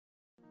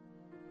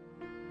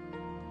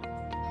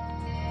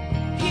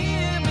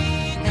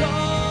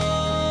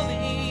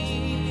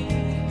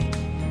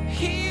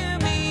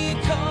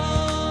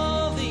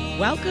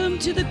Welcome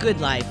to The Good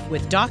Life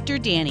with Dr.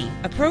 Danny,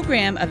 a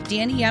program of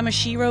Danny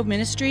Yamashiro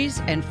Ministries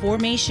and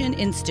Formation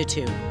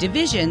Institute,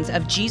 divisions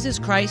of Jesus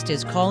Christ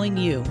is Calling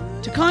You.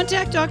 To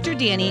contact Dr.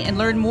 Danny and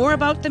learn more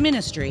about the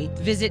ministry,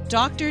 visit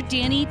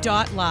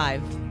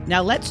drdanny.live.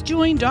 Now let's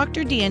join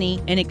Dr.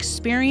 Danny and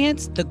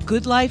experience the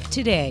good life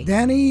today.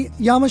 Danny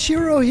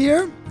Yamashiro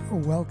here.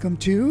 Welcome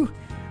to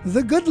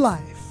The Good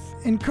Life,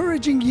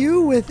 encouraging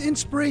you with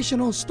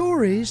inspirational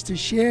stories to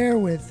share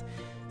with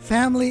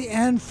family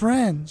and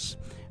friends,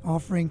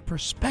 offering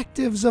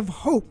perspectives of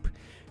hope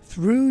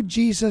through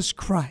Jesus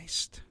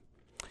Christ.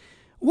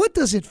 What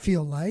does it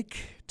feel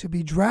like to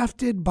be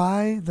drafted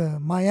by the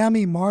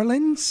Miami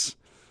Marlins?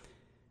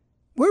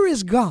 Where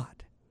is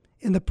God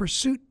in the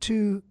pursuit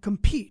to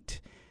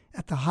compete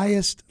at the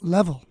highest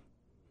level?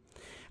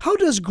 How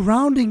does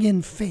grounding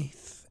in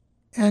faith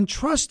and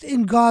trust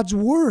in God's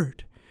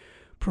Word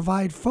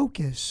provide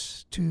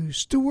focus to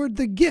steward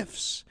the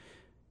gifts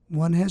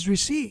one has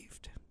received?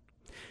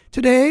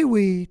 Today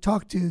we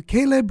talk to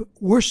Caleb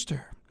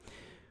Wurster,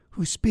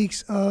 who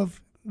speaks of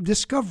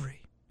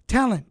discovery,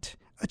 talent,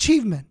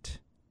 achievement,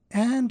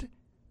 and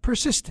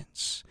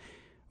persistence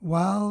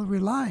while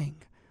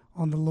relying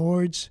on the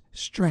Lord's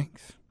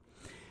strength.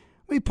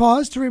 We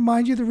pause to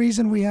remind you the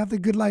reason we have the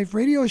Good Life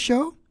radio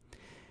show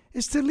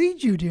is to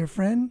lead you, dear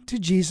friend, to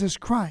Jesus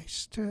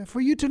Christ,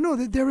 for you to know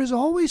that there is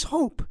always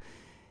hope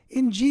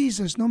in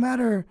Jesus, no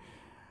matter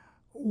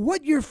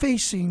what you're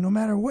facing, no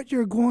matter what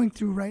you're going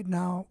through right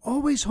now.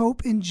 Always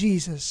hope in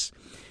Jesus.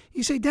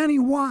 You say, Danny,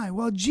 why?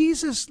 Well,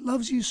 Jesus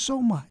loves you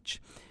so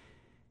much.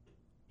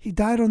 He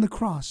died on the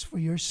cross for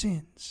your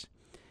sins.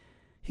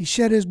 He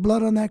shed his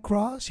blood on that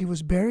cross. He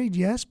was buried,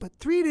 yes, but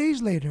 3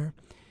 days later,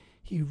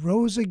 he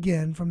rose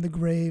again from the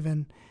grave.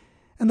 And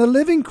the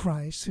living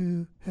Christ,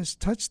 who has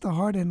touched the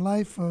heart and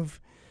life of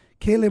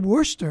Caleb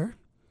Wurster,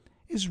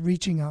 is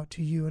reaching out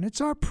to you. And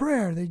it's our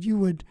prayer that you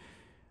would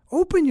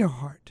open your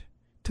heart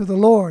to the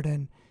Lord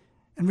and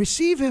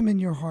receive him in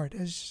your heart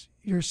as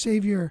your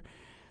Savior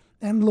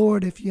and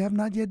Lord. If you have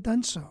not yet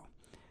done so,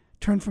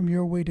 turn from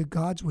your way to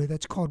God's way.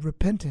 That's called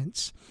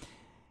repentance.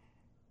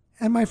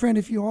 And my friend,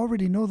 if you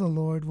already know the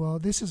Lord, well,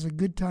 this is a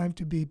good time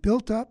to be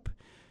built up,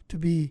 to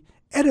be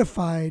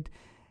edified,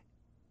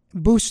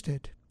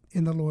 boosted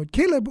in the Lord.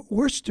 Caleb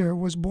Wurster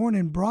was born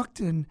in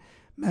Brockton,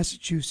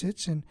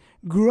 Massachusetts, and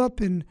grew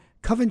up in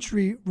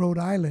Coventry, Rhode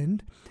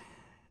Island.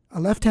 A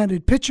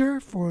left-handed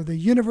pitcher for the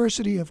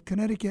University of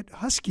Connecticut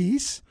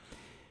Huskies.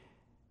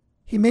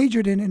 He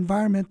majored in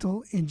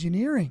environmental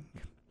engineering.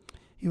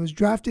 He was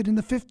drafted in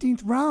the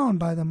 15th round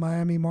by the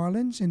Miami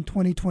Marlins in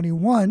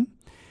 2021.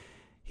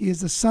 He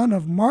is the son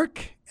of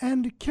Mark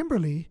and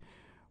Kimberly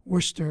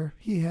Wurster.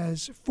 He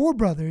has 4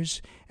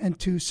 brothers and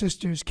 2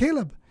 sisters.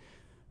 Caleb,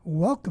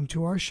 welcome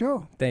to our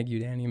show. Thank you,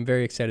 Danny. I'm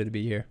very excited to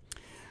be here.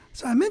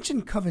 So I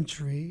mentioned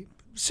Coventry.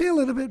 Say a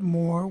little bit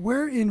more.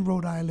 Where in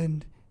Rhode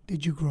Island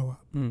did you grow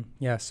up?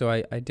 Yeah, so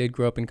I did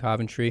grow up in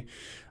Coventry.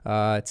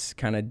 It's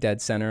kind of dead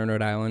center in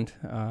Rhode Island.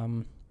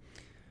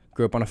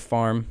 Grew up on a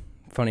farm,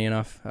 funny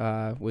enough.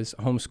 Was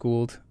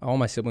homeschooled. All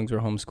my siblings were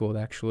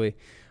homeschooled, actually,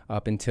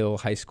 up until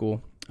high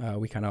school.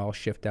 We kind of all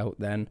shift out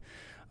then.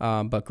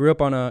 But grew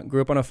up on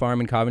a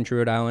farm in Coventry,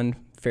 Rhode Island,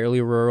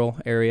 fairly rural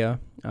area.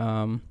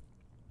 A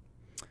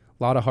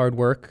lot of hard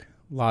work,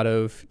 a lot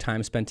of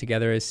time spent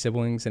together as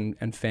siblings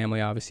and family,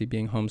 obviously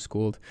being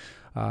homeschooled.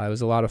 It was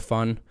a lot of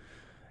fun.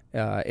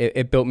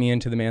 It built me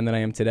into the man that I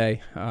am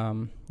today.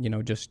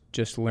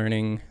 Just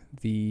learning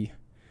the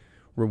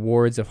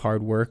rewards of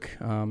hard work,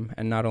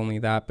 and not only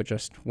that, but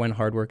just when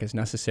hard work is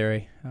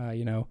necessary.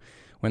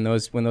 When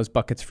those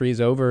buckets freeze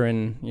over,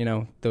 and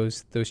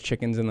those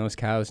chickens and those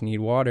cows need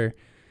water,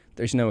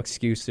 there's no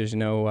excuse. There's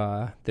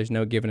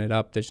no giving it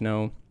up. There's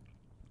no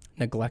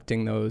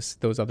neglecting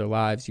those other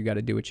lives. You got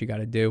to do what you got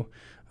to do.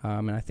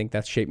 And I think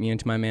that's shaped me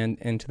into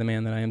the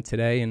man that I am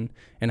today, and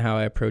how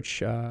I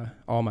approach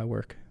all my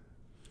work.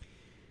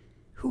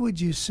 Who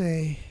would you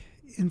say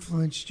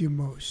influenced you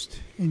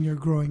most in your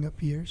growing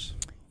up years?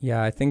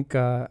 Yeah, I think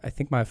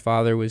my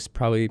father was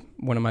probably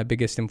one of my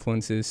biggest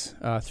influences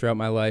throughout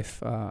my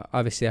life.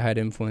 Obviously, I had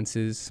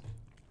influences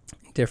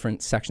in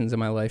different sections of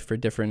my life for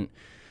different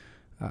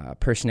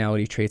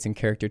personality traits and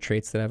character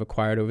traits that I've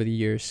acquired over the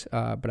years.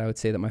 But I would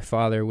say that my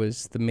father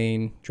was the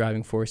main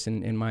driving force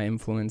in my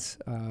influence.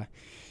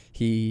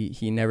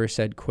 He never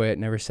said quit,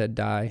 never said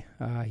die.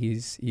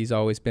 He's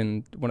always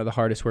been one of the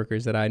hardest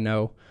workers that I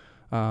know.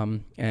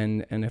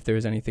 And if there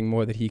was anything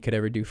more that he could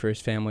ever do for his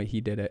family, he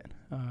did it.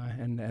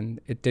 And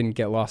it didn't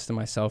get lost to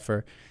myself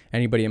or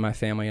anybody in my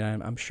family,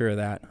 and I'm sure of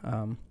that.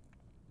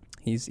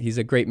 He's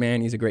a great man.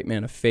 He's a great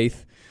man of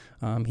faith.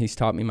 He's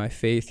taught me my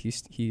faith.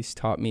 He's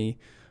taught me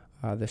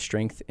the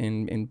strength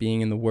in being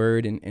in the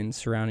Word and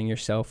surrounding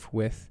yourself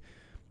with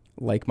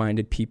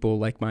like-minded people,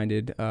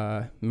 like-minded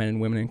men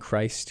and women in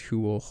Christ who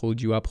will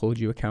hold you up, hold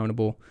you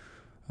accountable.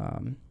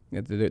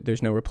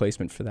 There's no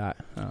replacement for that.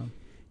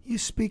 You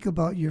speak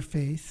about your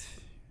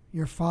faith.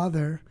 Your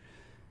father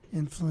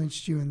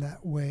influenced you in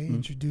that way,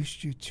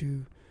 introduced you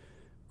to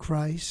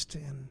Christ,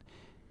 and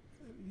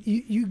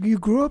you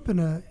grew up in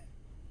a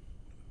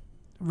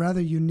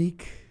rather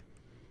unique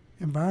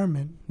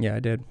environment. Yeah, I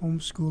did.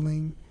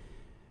 Homeschooling.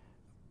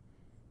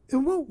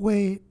 In what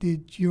way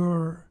did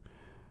your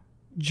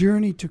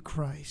journey to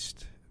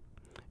Christ,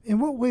 in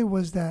what way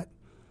was that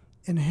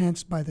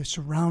enhanced by the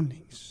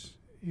surroundings,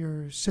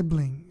 your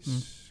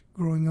siblings,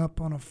 growing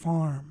up on a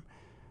farm?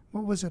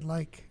 What was it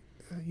like,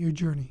 your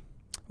journey?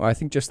 Well, I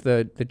think just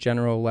the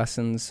general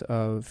lessons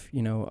of,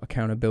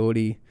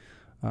 accountability,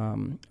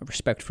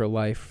 respect for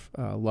life,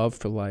 love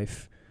for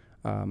life,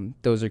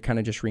 those are kind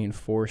of just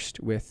reinforced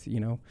with,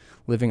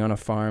 living on a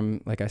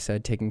farm, like I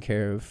said, taking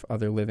care of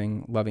other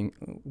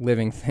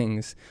living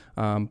things.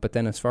 But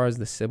then as far as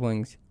the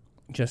siblings,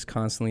 just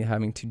constantly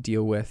having to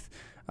deal with,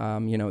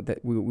 that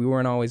we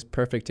weren't always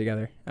perfect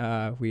together.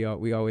 We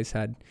always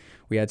had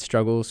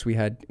struggles. We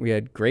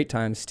had great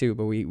times too,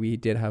 but we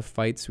did have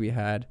fights. We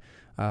had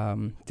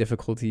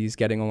difficulties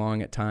getting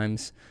along at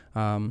times.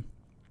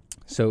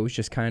 So it was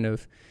just kind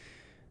of,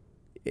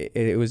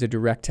 it was a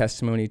direct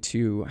testimony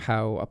to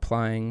how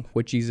applying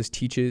what Jesus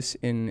teaches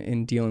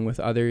in dealing with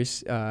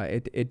others,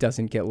 it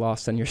doesn't get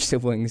lost on your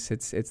siblings.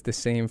 It's the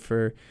same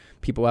for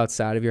people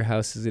outside of your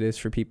house as it is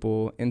for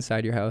people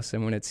inside your house.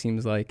 And when it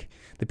seems like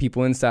the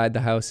people inside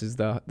the house is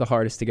the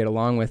hardest to get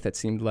along with, it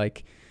seemed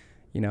like,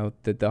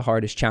 the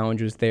hardest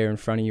challenge was there in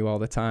front of you all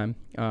the time.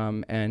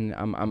 And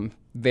I'm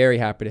very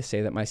happy to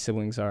say that my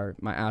siblings are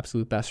my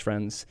absolute best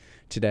friends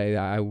today.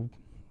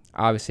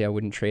 Obviously I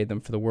wouldn't trade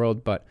them for the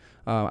world, but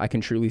I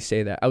can truly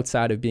say that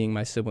outside of being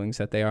my siblings,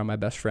 that they are my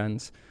best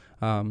friends.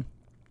 And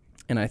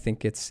I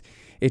think it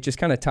just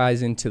kind of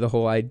ties into the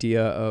whole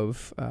idea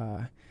of,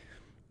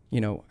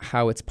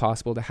 how it's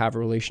possible to have a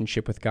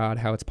relationship with God,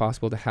 how it's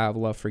possible to have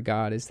love for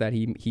God, is that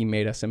he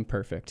made us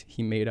imperfect.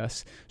 He made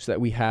us so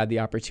that we had the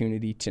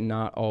opportunity to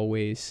not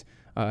always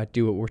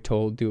do what we're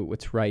told, do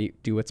what's right,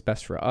 do what's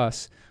best for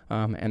us,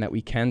 and that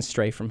we can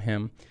stray from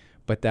him.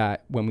 But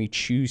that when we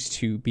choose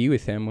to be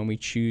with him, when we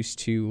choose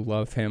to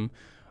love him,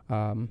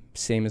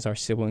 same as our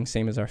siblings,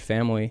 same as our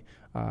family,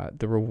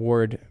 the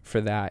reward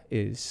for that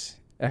is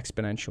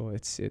exponential.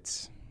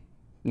 It's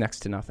next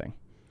to nothing.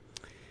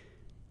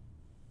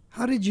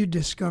 How did you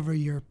discover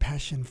your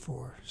passion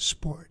for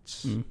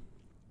sports?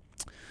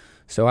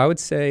 So I would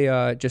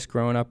say just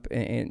growing up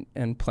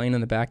and playing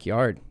in the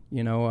backyard,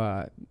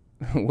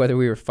 whether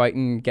we were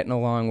fighting, getting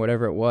along,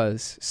 whatever it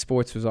was,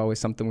 sports was always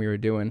something we were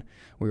doing.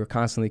 We were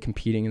constantly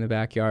competing in the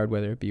backyard,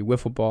 whether it be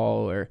wiffle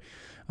ball or,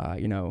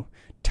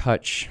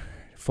 touch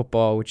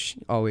football, which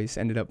always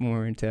ended up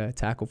more into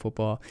tackle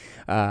football.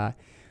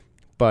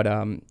 But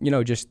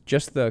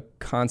just the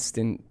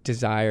constant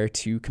desire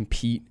to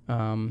compete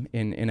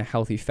in a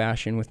healthy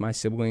fashion with my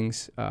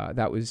siblings,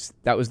 that was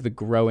the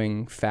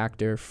growing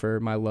factor for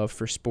my love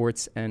for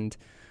sports. And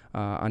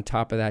on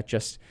top of that,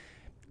 just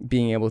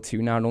being able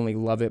to not only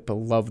love it, but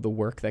love the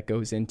work that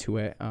goes into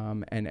it,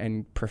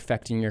 and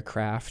perfecting your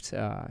craft.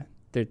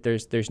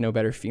 There's no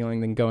better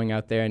feeling than going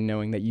out there and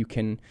knowing that you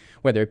can,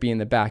 whether it be in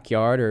the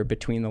backyard or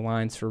between the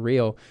lines for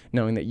real,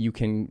 knowing that you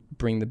can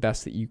bring the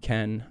best that you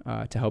can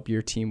to help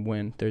your team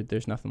win.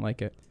 There's nothing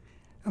like it.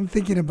 I'm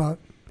thinking about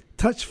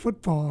touch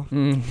football.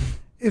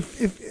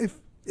 If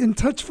in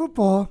touch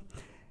football,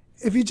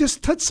 if you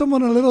just touch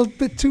someone a little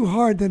bit too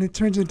hard, then it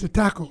turns into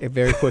tackle.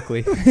 Very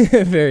quickly.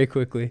 Very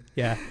quickly.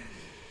 Yeah.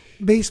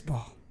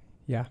 Baseball.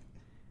 Yeah.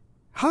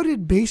 How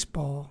did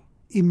baseball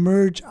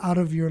emerge out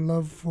of your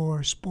love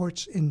for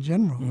sports in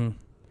general?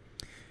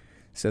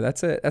 So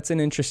that's an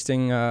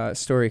interesting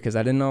story, because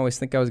I didn't always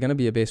think I was going to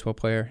be a baseball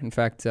player. In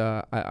fact,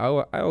 I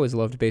always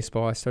loved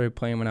baseball. I started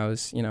playing when I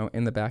was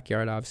in the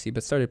backyard, obviously,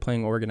 but started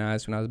playing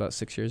organized when I was about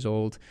 6 years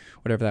old,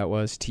 whatever that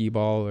was,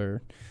 T-ball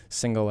or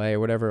single A or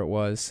whatever it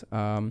was,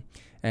 and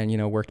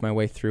worked my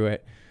way through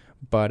it.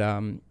 But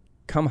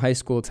come high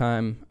school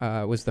time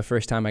was the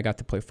first time I got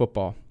to play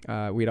football.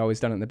 We'd always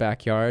done it in the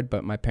backyard,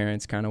 but my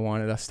parents kind of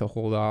wanted us to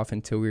hold off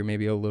until we were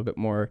maybe a little bit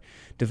more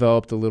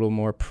developed, a little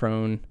more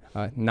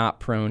not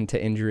prone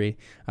to injury.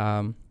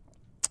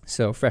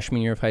 So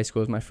freshman year of high school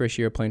was my first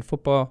year playing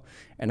football,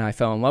 and I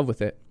fell in love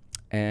with it.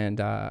 And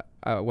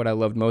what I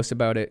loved most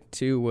about it,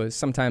 too, was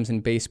sometimes in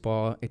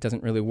baseball, it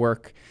doesn't really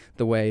work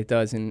the way it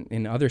does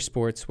in other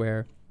sports,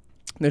 where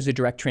there's a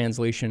direct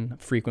translation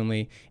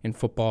frequently in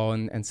football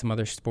and some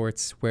other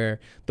sports, where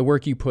the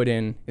work you put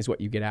in is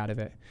what you get out of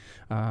it.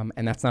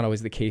 And that's not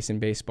always the case in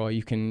baseball.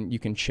 You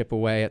can chip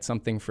away at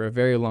something for a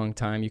very long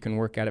time. You can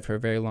work at it for a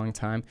very long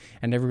time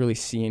and never really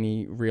see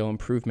any real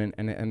improvement.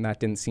 And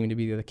that didn't seem to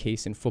be the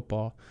case in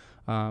football.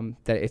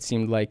 That it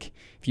seemed like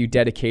if you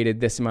dedicated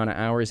this amount of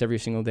hours every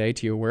single day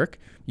to your work,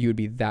 you would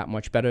be that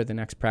much better the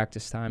next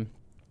practice time.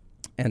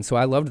 And so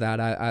I loved that.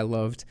 I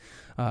loved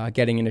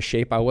getting into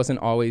shape. I wasn't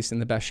always in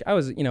the best I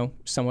was,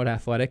 somewhat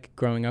athletic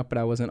growing up, but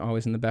I wasn't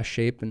always in the best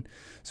shape. And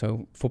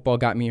so football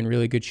got me in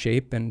really good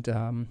shape. And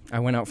I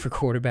went out for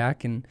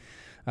quarterback, and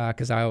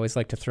because I always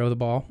like to throw the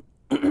ball.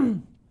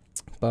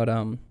 But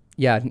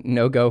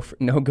no go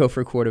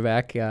for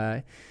quarterback.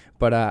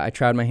 But I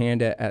tried my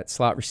hand at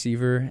slot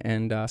receiver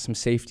and some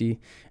safety,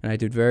 and I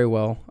did very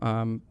well.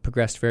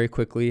 Progressed very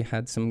quickly.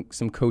 Had some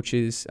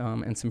coaches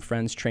and some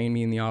friends train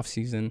me in the off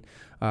season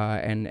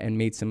and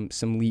made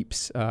some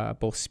leaps,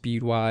 both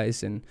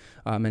speed-wise and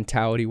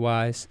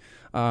mentality-wise.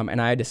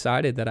 And I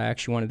decided that I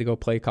actually wanted to go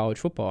play college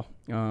football.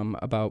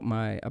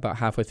 About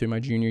halfway through my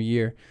junior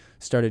year,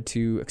 started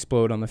to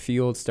explode on the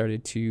field,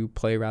 started to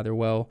play rather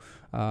well,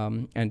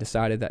 and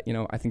decided that,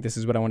 I think this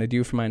is what I want to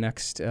do for my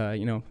next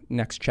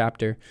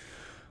chapter.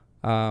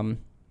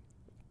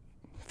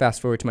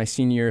 Fast forward to my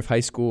senior year of high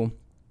school,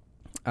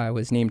 I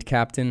was named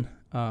captain.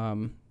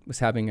 Was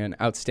having an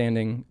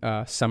outstanding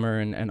summer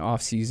and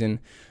off season.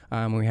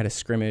 We had a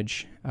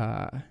scrimmage,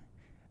 had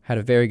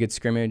a very good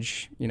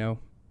scrimmage. A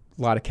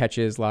lot of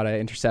catches, a lot of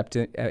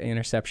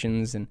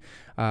interceptions, and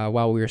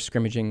while we were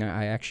scrimmaging,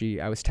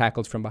 I was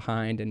tackled from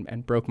behind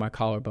and broke my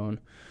collarbone.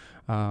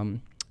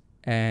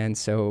 And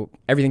so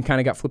everything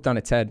kind of got flipped on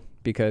its head,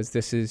 because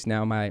this is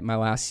now my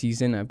last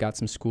season. I've got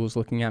some schools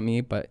looking at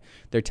me, but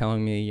they're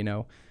telling me,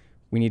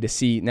 we need to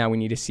see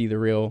the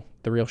real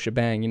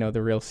shebang,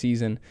 the real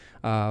season.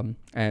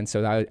 And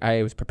so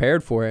I was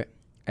prepared for it,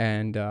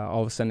 and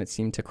all of a sudden it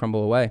seemed to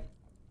crumble away.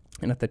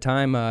 And at the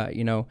time,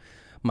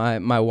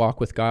 my walk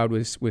with God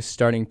was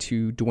starting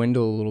to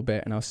dwindle a little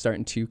bit, and I was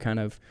starting to kind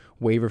of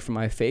waver from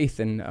my faith.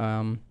 And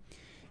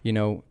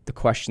the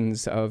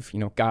questions of,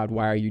 God,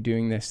 why are you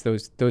doing this?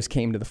 Those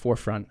came to the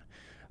forefront.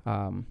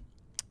 And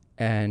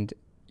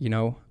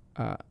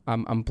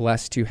I'm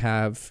blessed to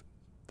have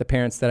the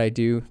parents that I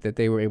do, that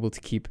they were able to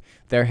keep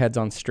their heads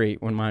on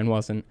straight when mine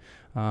wasn't.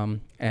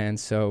 And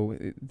so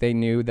they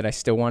knew that I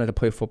still wanted to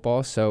play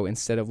football. So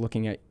instead of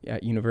looking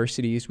at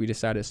universities, we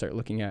decided to start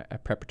looking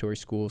at preparatory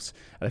schools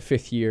at a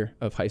fifth year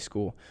of high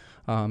school.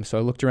 So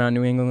I looked around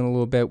New England a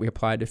little bit. We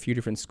applied to a few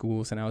different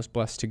schools, and I was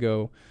blessed to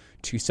go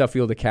to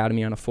Suffield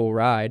Academy on a full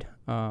ride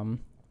to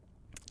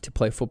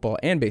play football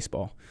and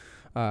baseball.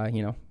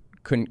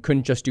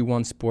 Couldn't just do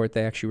one sport.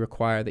 They actually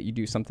require that you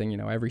do something,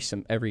 every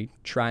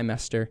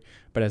trimester.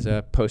 But as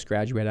a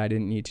postgraduate, I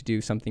didn't need to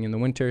do something in the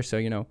winter.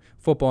 So,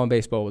 football and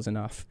baseball was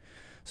enough.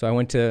 So I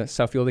went to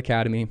Suffield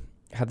Academy,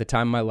 had the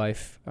time of my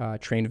life,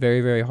 trained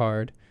very, very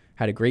hard,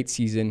 had a great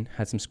season,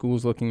 had some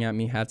schools looking at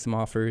me, had some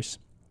offers,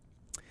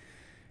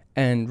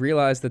 and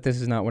realized that this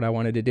is not what I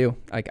wanted to do.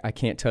 I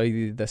can't tell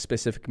you the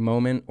specific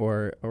moment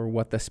or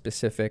what the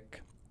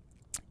specific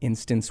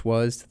instance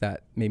was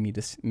that made me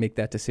make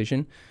that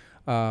decision.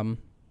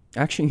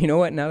 Actually, you know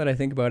what? Now that I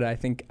think about it, I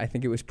think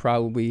it was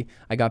probably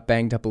I got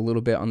banged up a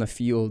little bit on the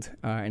field,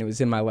 and it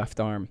was in my left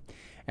arm,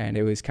 and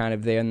it was kind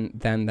of then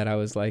that I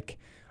was like,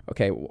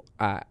 okay,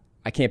 I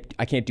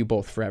can't do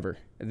both forever.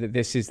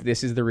 This is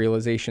the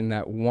realization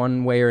that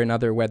one way or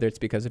another, whether it's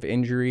because of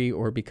injury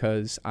or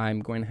because I'm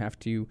going to have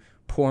to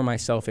pour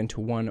myself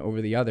into one over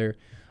the other,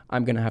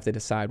 I'm going to have to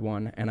decide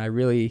one. And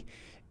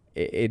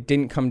it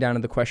didn't come down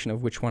to the question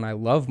of which one I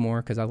love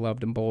more, because I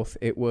loved them both.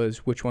 It was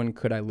which one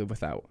could I live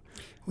without.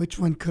 Which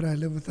one could I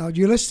live without?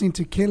 You're listening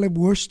to Caleb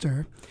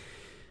Wurster. In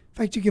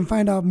fact, you can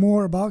find out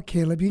more about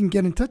Caleb. You can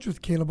get in touch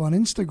with Caleb on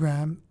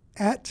Instagram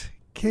at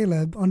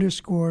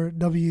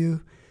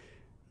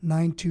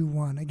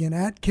Caleb_W921. Again,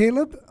 at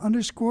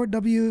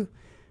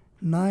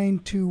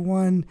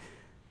Caleb_W921.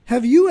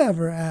 Have you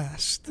ever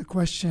asked the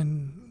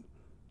question,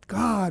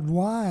 God,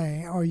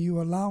 why are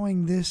you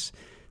allowing this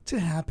to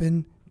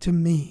happen to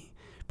me?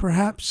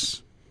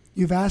 Perhaps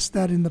you've asked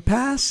that in the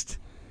past.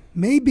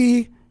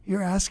 Maybe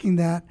you're asking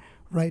that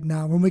right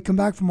now. When we come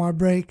back from our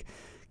break,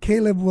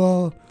 Caleb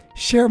will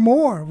share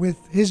more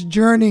with his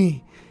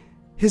journey,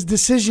 his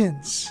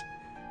decisions.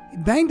 He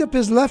banged up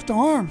his left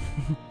arm.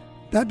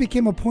 That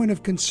became a point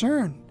of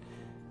concern.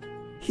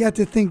 He had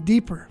to think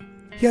deeper.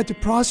 He had to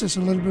process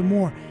a little bit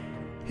more.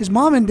 His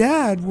mom and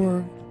dad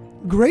were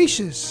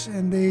gracious,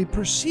 and they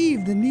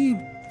perceived the need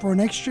for an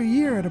extra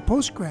year at a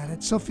postgrad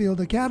at Suffield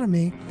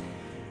Academy.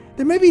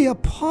 There may be a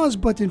pause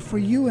button for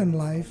you in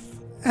life.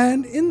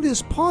 And in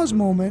this pause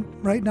moment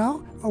right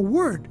now, a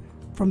word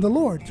from the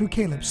Lord through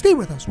Caleb. Stay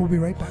with us. We'll be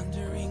right back.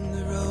 Wandering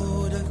the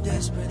road of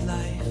desperate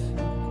life,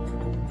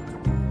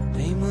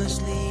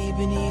 aimlessly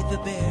beneath the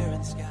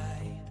barren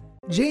sky.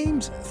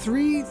 James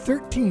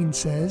 3:13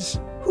 says,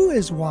 "Who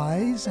is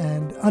wise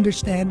and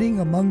understanding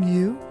among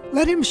you?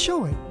 Let him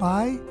show it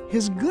by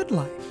his good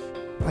life,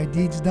 by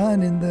deeds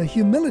done in the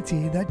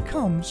humility that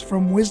comes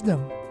from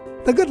wisdom."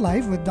 The Good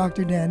Life with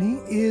Dr. Danny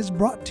is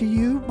brought to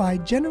you by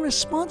generous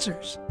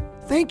sponsors.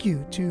 Thank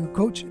you to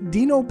Coach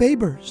Dino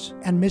Babers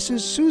and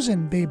Mrs.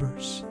 Susan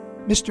Babers,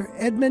 Mr.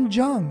 Edmund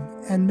Jung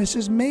and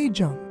Mrs. May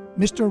Jung,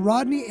 Mr.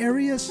 Rodney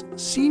Arias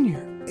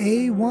Sr.,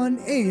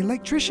 A1A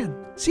Electrician,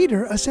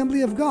 Cedar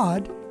Assembly of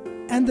God,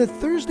 and the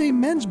Thursday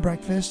Men's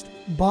Breakfast,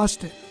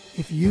 Boston.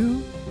 If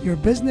you, your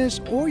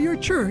business, or your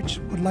church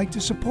would like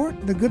to support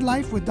The Good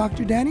Life with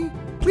Dr. Danny,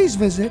 please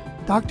visit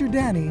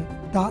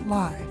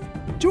drdanny.live.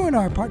 Join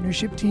our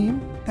partnership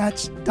team.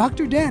 That's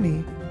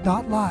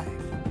drdanny.live.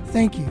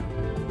 Thank you.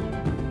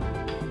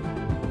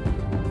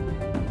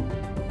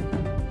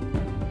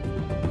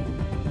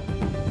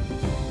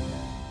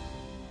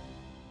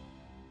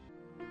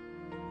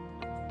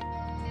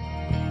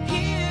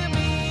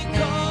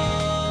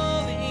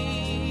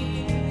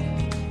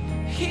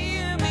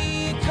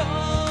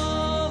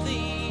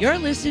 You're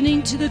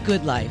listening to The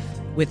Good Life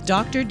with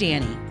Dr.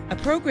 Danny, a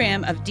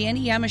program of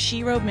Danny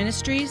Yamashiro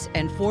Ministries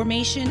and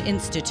Formation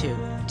Institute.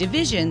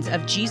 Divisions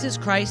of Jesus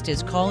Christ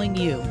is calling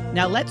you.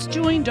 Now let's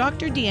join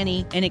Dr.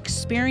 Danny and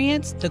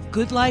experience the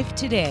good life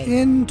today.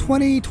 In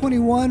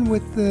 2021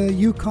 with the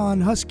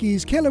Yukon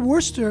Huskies, Caleb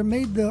Wurster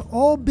made the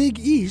All-Big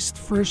East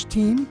first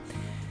team,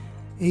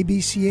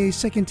 ABCA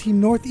second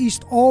team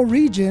Northeast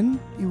All-Region.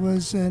 He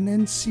was an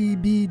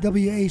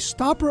NCBWA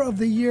Stopper of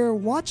the Year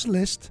watch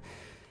list.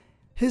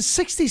 His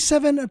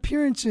 67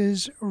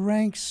 appearances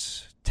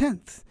ranks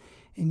 10th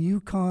in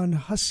Yukon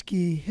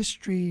Husky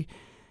history,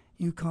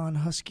 Yukon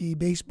Husky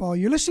baseball.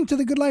 You're listening to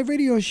the Good Life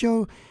Radio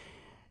Show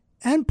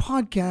and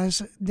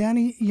podcast.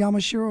 Danny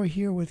Yamashiro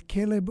here with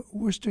Caleb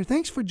Wurster.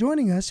 Thanks for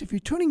joining us. If you're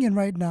tuning in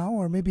right now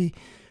or maybe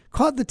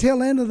caught the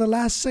tail end of the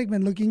last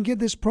segment, look, you can get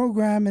this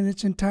program in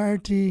its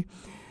entirety.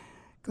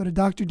 Go to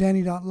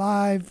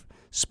drdanny.live,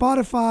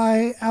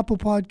 Spotify, Apple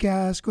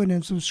Podcasts. Go ahead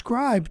and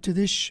subscribe to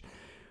this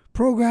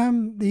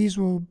program. These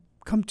will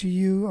come to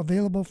you,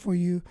 available for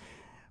you.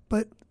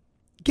 But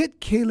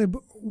get Caleb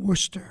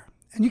Wurster.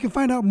 And you can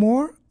find out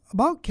more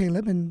about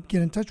Caleb and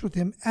get in touch with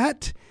him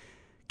at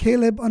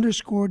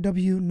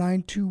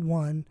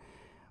Caleb_W921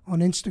 on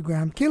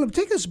Instagram. Caleb,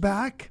 take us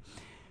back.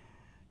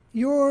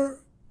 Your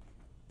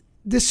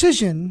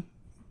decision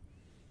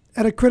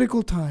at a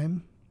critical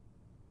time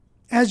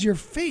as your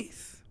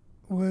faith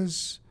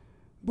was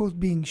both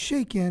being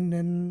shaken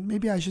and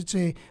maybe I should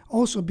say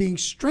also being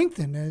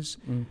strengthened, as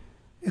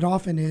it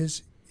often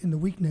is in the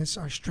weakness,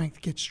 our strength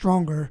gets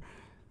stronger.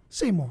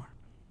 Say more.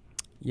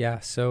 Yeah,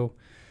 so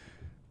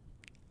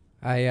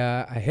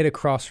I hit a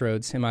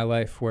crossroads in my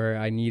life where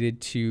I needed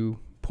to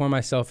pour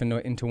myself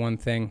into one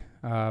thing,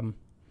 and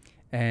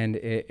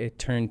it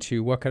turned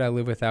to what could I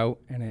live without,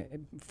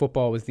 and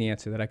football was the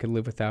answer that I could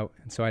live without.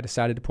 And so I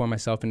decided to pour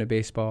myself into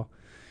baseball,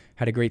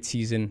 had a great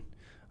season,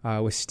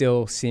 was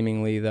still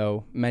seemingly,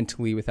 though,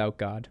 mentally without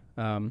God.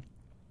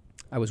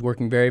 I was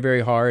working very, very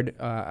hard.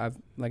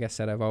 Like I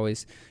said, I've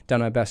always done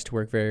my best to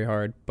work very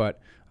hard,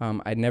 but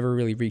I'd never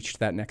really reached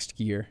that next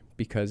gear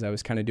because I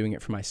was kind of doing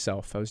it for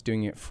myself. I was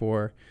doing it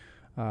for,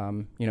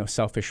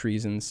 selfish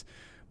reasons.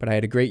 But I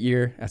had a great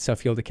year at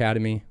Suffield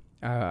Academy.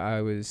 I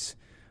was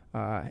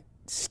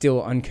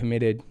still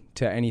uncommitted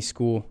to any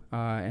school,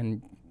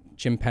 and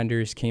Jim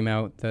Penders came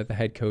out, the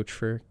head coach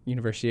for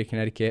University of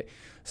Connecticut,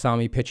 saw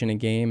me pitch in a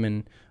game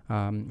and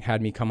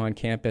had me come on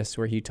campus,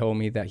 where he told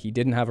me that he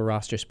didn't have a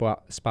roster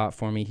spot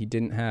for me. He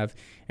didn't have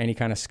any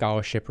kind of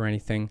scholarship or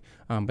anything,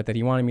 but that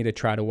he wanted me to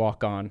try to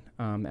walk on,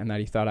 and that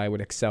he thought I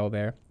would excel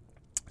there.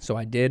 So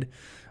I did.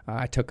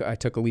 I took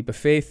a leap of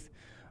faith.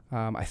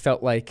 I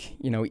felt like,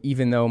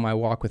 even though my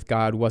walk with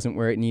God wasn't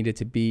where it needed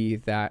to be,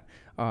 that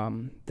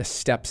the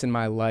steps in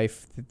my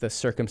life, the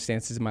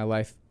circumstances in my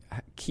life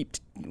keep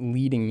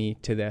leading me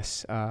to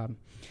this.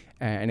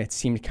 And it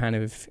seemed kind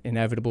of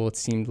inevitable. It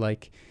seemed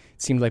like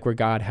where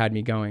God had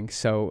me going.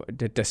 So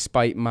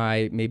despite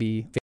my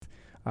maybe faith,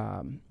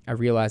 I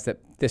realized that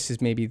this is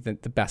maybe the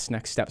best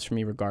next steps for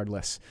me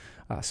regardless.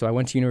 So I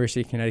went to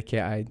University of Connecticut.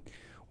 I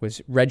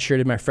was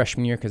redshirted my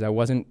freshman year because I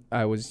was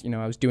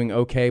doing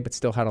okay, but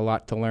still had a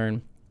lot to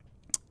learn.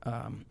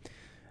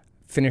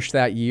 Finished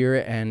that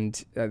year,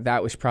 and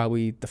that was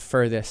probably the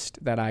furthest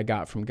that I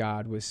got from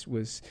God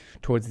was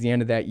towards the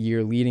end of that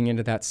year, leading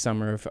into that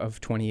summer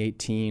of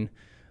 2018.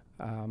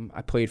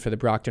 I played for the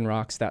Brockton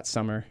Rocks that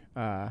summer.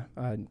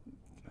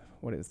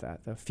 What is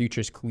that? The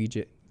Futures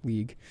Collegiate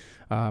League.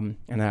 And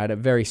I had a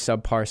very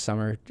subpar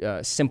summer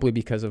simply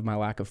because of my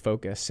lack of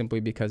focus, simply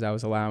because I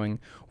was allowing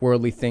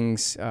worldly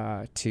things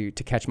to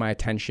catch my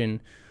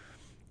attention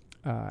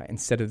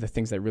instead of the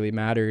things that really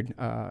mattered,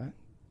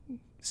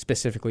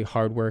 specifically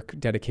hard work,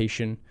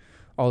 dedication,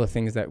 all the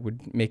things that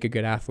would make a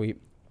good athlete.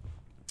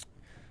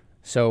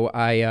 So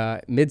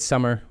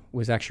midsummer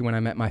was actually when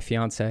I met my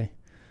fiance,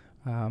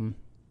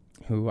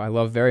 who I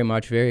love very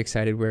much, very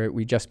excited.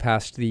 We just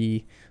passed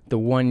the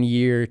 1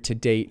 year to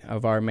date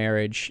of our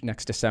marriage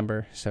next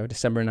December. So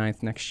December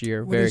 9th next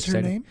year. What very is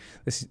excited. Her name?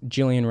 This is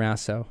Jillian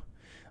Rasso.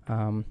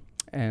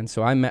 And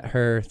so I met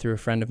her through a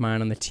friend of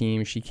mine on the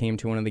team. She came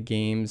to one of the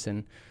games,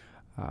 and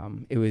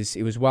it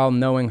was while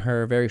knowing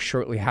her, very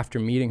shortly after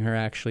meeting her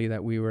actually,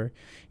 that we were,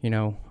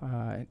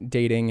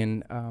 dating,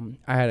 and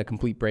I had a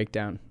complete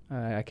breakdown.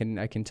 I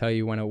can tell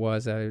you when it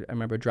was. I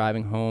remember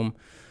driving home,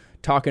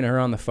 talking to her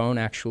on the phone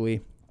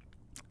actually,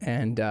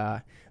 and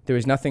there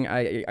was nothing,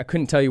 I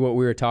couldn't tell you what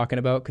we were talking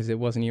about because it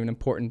wasn't even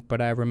important,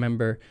 but I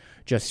remember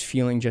just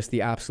feeling just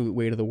the absolute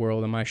weight of the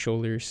world on my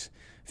shoulders,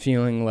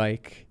 feeling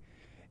like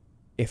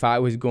if I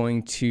was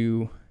going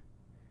to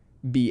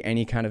be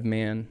any kind of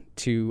man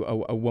to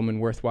a woman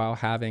worthwhile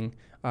having,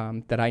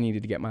 that I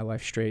needed to get my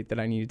life straight, that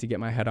I needed to get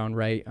my head on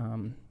right,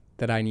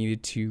 that I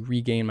needed to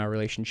regain my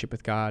relationship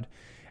with God.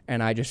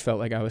 And I just felt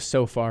like I was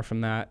so far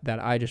from that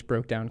I just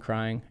broke down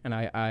crying.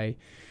 And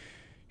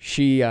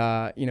she's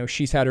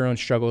had her own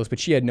struggles, but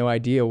she had no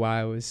idea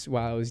why I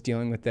was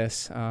dealing with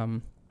this.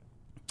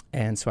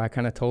 And so I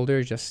kind of told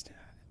her,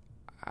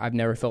 I've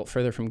never felt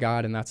further from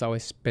God, and that's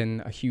always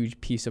been a huge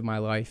piece of my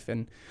life.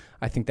 And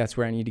I think that's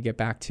where I need to get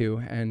back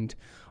to. And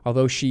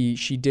although she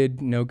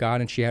did know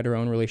God and she had her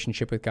own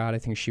relationship with God, I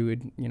think she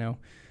would,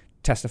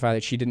 testify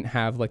that she didn't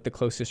have like the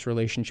closest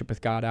relationship with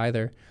God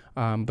either.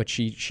 But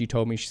she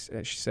told me, she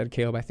said,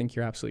 Caleb, I think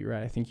you're absolutely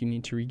right. I think you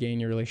need to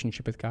regain your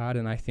relationship with God.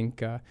 And I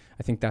think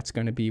that's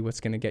going to be what's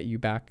going to get you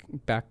back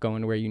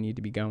going where you need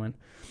to be going.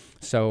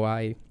 So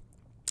I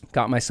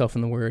got myself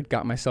in the Word,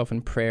 got myself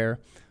in prayer,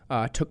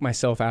 took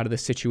myself out of the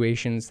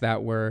situations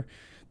that were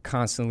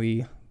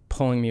constantly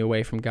pulling me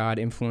away from God,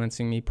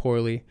 influencing me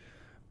poorly.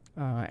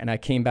 And I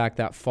came back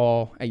that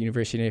fall at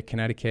University of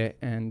Connecticut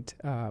and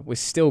was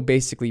still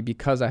basically,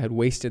 because I had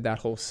wasted that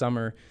whole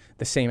summer,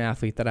 the same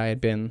athlete that I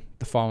had been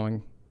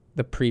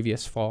the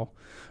previous fall.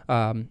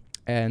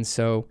 And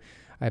so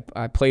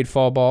I played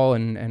fall ball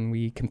and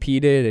we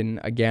competed. And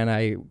again,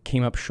 I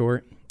came up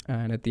short.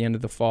 And at the end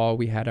of the fall,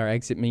 we had our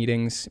exit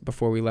meetings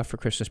before we left for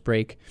Christmas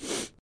break.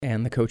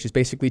 And the coaches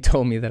basically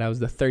told me that I was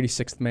the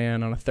 36th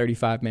man on a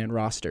 35-man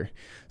roster.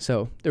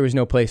 So there was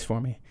no place for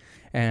me.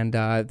 And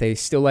they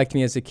still liked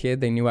me as a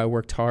kid. They knew I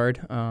worked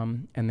hard,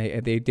 and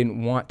they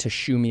didn't want to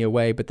shoo me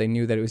away, but they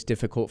knew that it was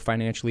difficult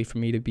financially for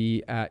me to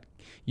be at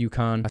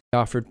UConn. They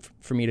offered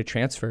for me to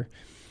transfer.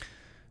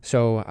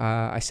 So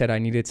I said I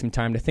needed some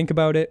time to think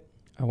about it.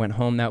 I went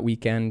home that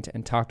weekend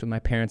and talked with my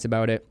parents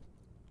about it.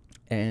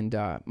 And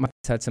my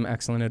parents had some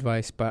excellent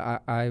advice,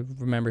 but I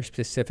remember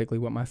specifically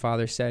what my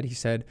father said. He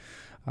said,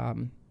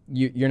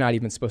 you're not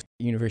even supposed to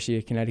be at University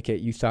of Connecticut.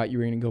 You thought you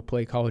were going to go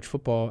play college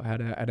football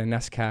at a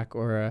NESCAC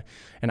or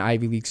an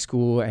Ivy League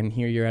school, and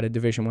here you're at a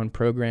Division I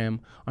program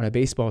on a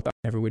baseball that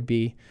never would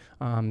be,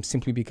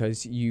 simply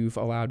because you've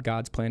allowed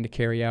God's plan to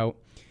carry out.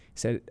 He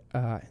said,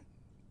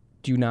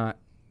 do not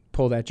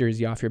pull that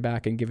jersey off your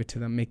back and give it to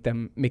them. Make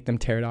them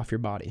tear it off your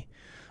body.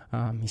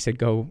 He said,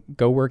 go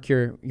work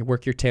your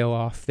tail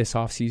off this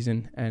off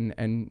season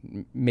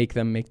and make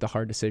them make the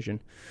hard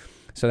decision.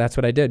 So that's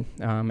what I did.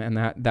 And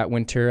that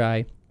winter,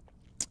 I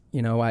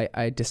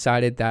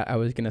decided that I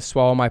was going to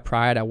swallow my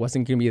pride. I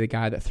wasn't going to be the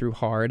guy that threw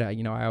hard. I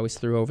always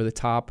threw over the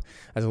top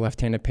as a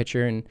left-handed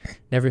pitcher and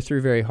never threw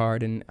very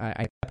hard. And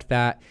I kept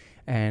that.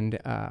 And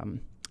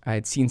I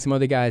had seen some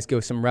other guys go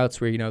some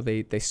routes where,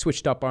 they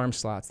switched up arm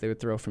slots. They would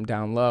throw from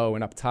down low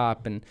and up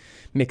top and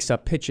mix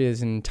up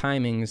pitches and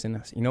timings. And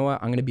I said, you know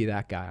what? I'm going to be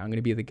that guy. I'm going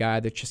to be the guy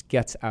that just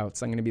gets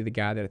outs. I'm going to be the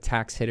guy that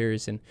attacks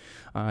hitters and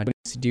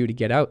needs to do to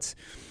get outs.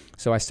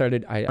 So I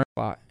started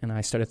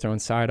throwing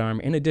sidearm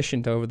in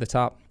addition to over the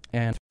top.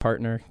 And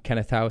partner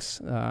Kenneth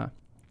House, I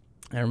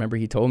remember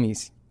he told me,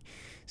 he's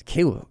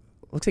Caleb,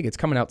 looks like it's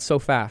coming out so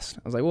fast.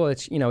 I was like, well,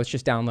 it's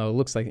just down low. It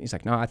looks like. He's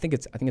like, no, I think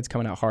it's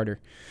coming out harder.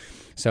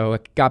 So I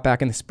got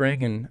back in the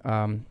spring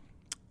and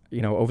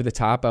over the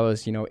top I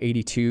was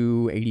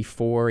 82,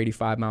 84,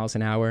 85 miles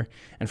an hour,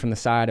 and from the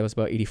side I was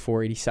about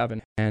 84,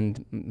 87.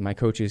 And my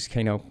coaches,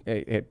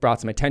 it brought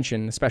some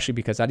attention, especially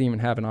because I didn't even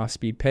have an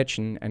off-speed pitch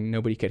and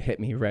nobody could hit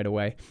me right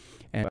away.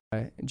 And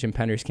Jim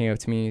Penders came up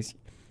to me.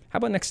 How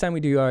about next time we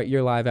do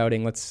your live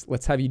outing,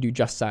 let's have you do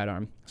just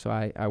sidearm. So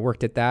I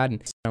worked at that,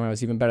 and I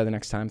was even better the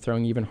next time,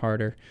 throwing even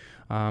harder.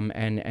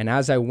 And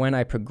as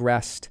I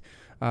progressed,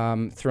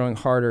 throwing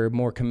harder,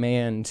 more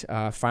command,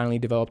 finally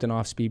developed an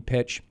off-speed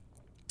pitch.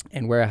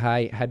 And where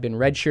I had been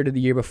redshirted the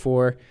year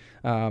before,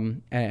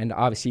 and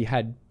obviously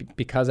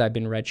because I'd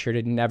been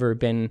redshirted, never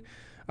been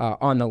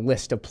on the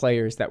list of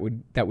players that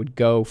would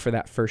go for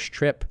that first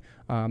trip,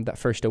 that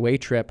first away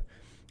trip.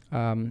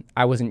 I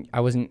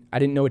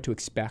didn't know what to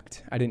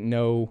expect. I didn't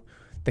know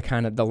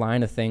the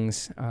line of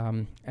things.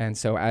 And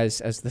so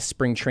as the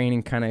spring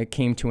training kind of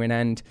came to an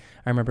end,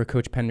 I remember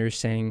Coach Penders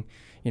saying,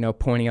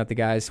 pointing out the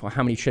guys, well,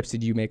 how many trips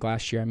did you make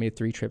last year? I made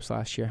 3 trips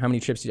last year. How many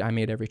trips I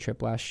made every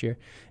trip last year?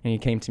 And he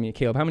came to me,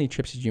 Caleb, how many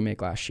trips did you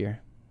make last year?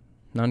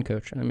 None,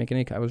 Coach. I didn't make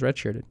any. I was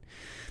redshirted.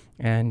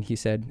 And he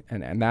said,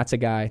 and that's a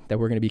guy that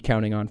we're going to be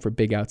counting on for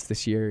big outs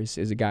this year is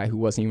a guy who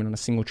wasn't even on a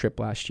single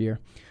trip last year.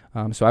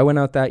 So I went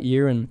out that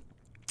year, and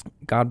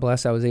God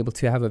bless, I was able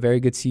to have a very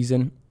good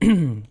season.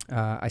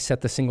 I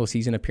set the single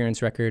season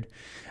appearance record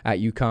at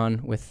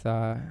UConn with,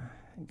 I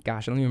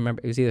don't even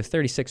remember. It was either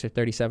 36 or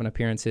 37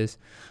 appearances.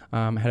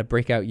 I had a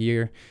breakout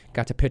year.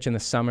 Got to pitch in the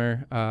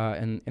summer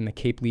in the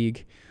Cape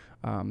League,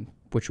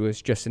 which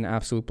was just an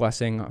absolute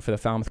blessing for the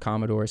Falmouth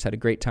Commodores. Had a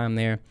great time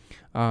there.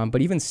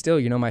 But even still,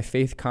 my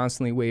faith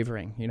constantly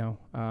wavering.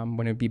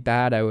 When it would be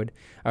bad, I would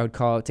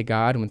call out to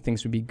God. And when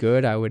things would be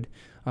good, I would,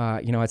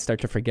 I'd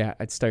start to forget.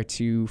 I'd start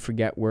to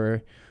forget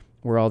where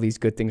all these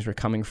good things were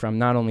coming from,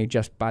 not only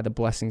just by the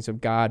blessings of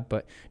God,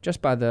 but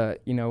just by the,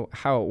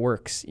 how it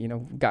works.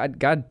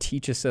 God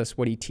teaches us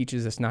what he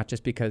teaches us, not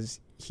just because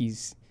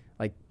he's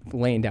like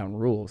laying down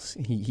rules.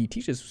 He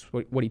teaches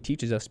what he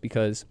teaches us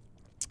because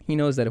he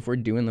knows that if we're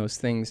doing those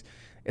things,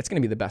 it's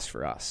going to be the best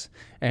for us.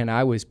 And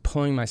I was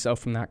pulling myself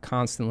from that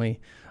constantly.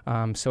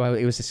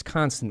 It was this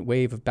constant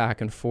wave of back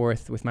and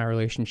forth with my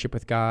relationship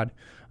with God.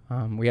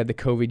 We had the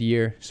COVID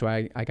year, so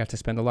I got to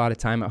spend a lot of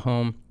time at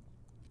home.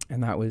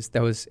 And that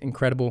was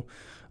incredible,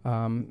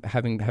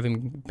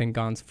 having been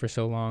gone for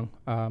so long.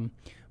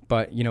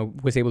 but,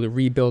 was able to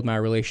rebuild my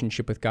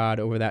relationship with God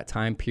over that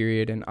time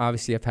period. And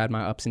obviously I've had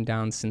my ups and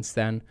downs since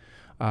then,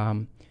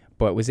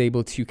 but was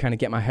able to kind of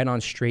get my head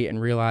on straight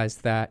and realize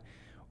that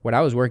what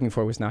I was working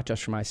for was not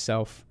just for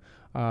myself.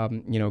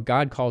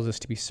 God calls us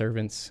to be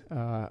servants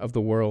of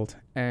the world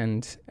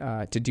and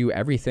to do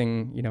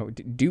everything,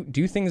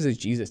 do things as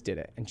Jesus did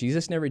it. And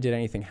Jesus never did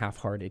anything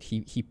half-hearted.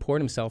 He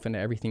poured himself into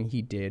everything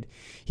he did.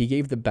 He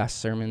gave the best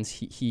sermons.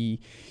 He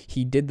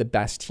did the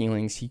best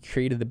healings. He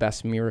created the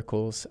best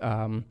miracles.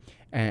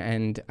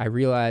 And I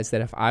realized that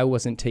if I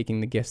wasn't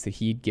taking the gifts that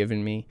he'd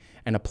given me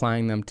and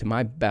applying them to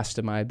my best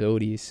of my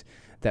abilities,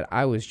 that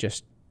I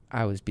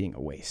was being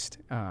a waste.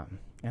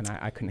 And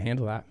I couldn't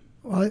handle that.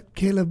 Well,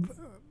 Caleb,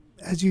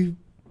 as you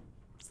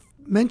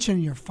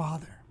mentioned your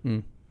father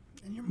and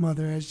your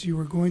mother as you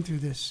were going through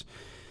this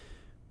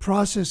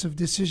process of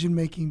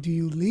decision-making, do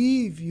you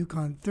leave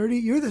UConn 30?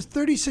 You're the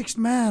 36th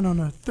man on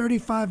a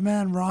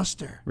 35-man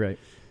roster. Right.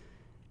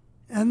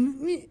 And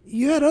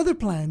you had other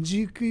plans.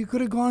 You could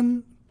have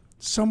gone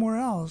somewhere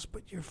else,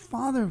 but your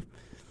father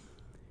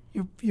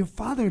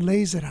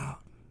lays it out.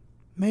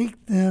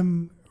 Make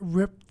them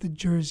rip the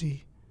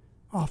jersey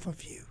off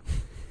of you.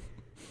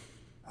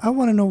 I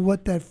want to know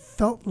what that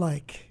felt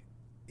like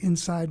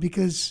inside,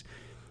 because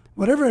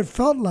whatever it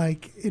felt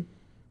like, it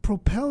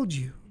propelled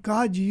you.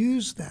 God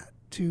used that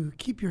to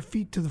keep your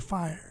feet to the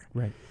fire,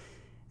 right,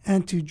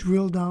 and to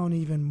drill down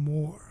even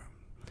more.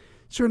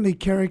 Certainly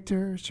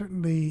character,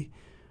 certainly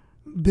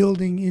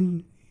building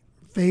in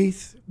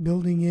faith,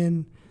 building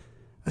in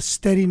a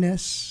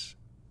steadiness,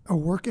 a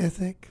work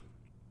ethic.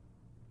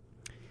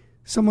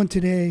 Someone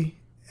today,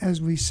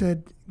 as we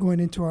said going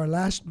into our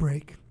last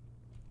break,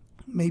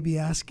 may be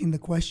asking the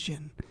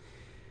question,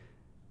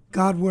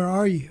 God, where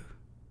are you?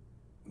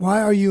 Why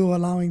are you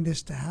allowing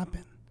this to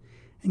happen?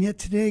 And yet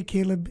today,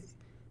 Caleb,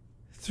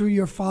 through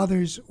your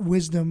father's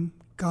wisdom,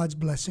 God's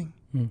blessing,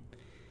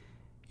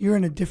 you're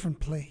in a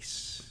different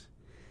place.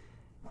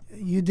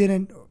 You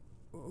didn't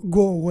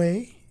go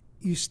away,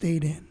 you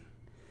stayed in.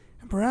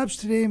 And perhaps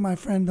today, my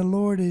friend, the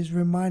Lord is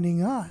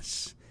reminding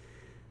us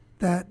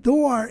that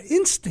though our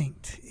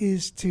instinct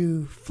is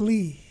to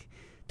flee,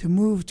 to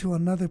move to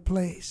another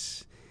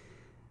place,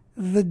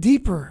 the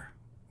deeper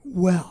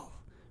well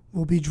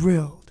will be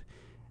drilled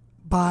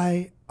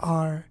by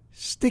our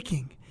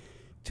sticking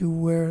to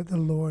where the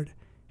Lord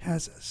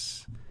has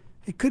us.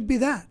 It could be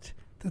that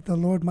the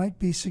Lord might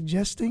be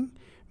suggesting,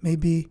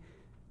 maybe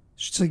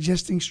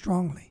suggesting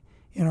strongly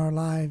in our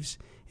lives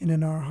and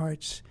in our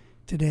hearts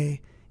today.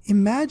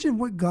 Imagine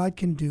what God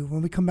can do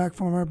when we come back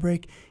from our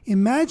break.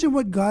 Imagine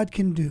what God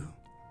can do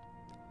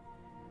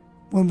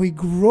when we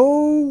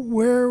grow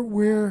where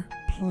we're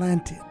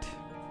planted.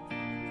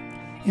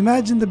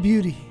 Imagine the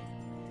beauty.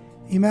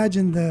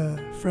 Imagine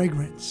the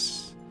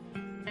fragrance.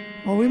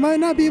 Well, we might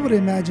not be able to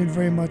imagine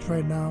very much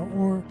right now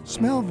or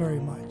smell very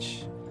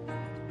much.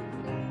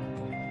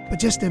 But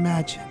just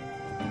imagine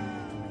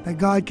that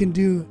God can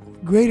do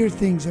greater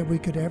things than we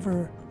could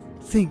ever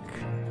think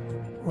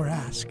or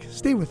ask.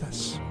 Stay with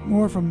us.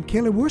 More from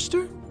Caleb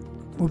Wurster.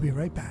 We'll be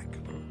right back.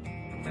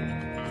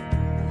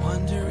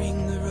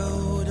 Wandering the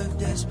road of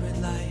desperate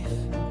life,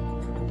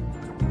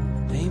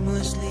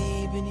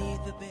 aimlessly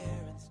beneath the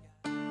barren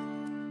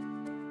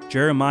sky.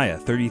 Jeremiah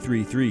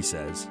 33:3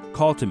 says,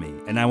 "Call to me,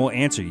 and I will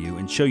answer you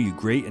and show you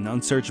great and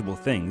unsearchable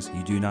things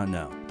you do not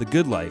know." The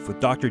Good Life with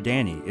Dr.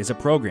 Danny is a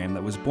program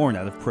that was born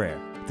out of prayer.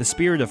 The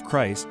Spirit of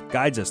Christ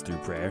guides us through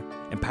prayer,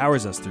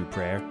 empowers us through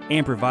prayer,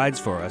 and provides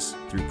for us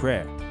through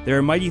prayer. There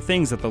are mighty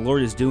things that the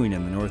Lord is doing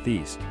in the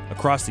Northeast,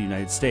 across the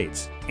United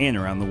States, and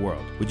around the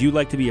world. Would you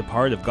like to be a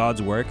part of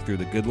God's work through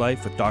the Good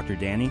Life with Dr.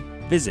 Danny?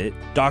 Visit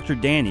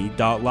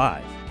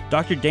drdanny.live.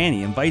 Dr.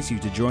 Danny invites you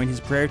to join his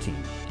prayer team.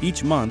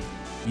 Each month,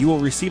 you will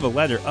receive a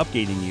letter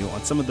updating you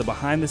on some of the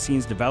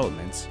behind-the-scenes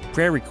developments,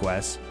 prayer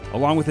requests,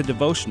 along with a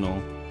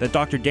devotional that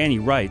Dr. Danny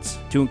writes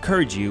to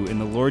encourage you in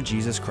the Lord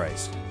Jesus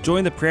Christ.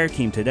 Join the prayer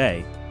team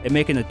today and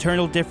make an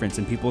eternal difference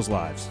in people's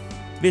lives.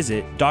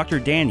 Visit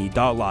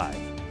drdanny.live.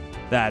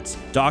 That's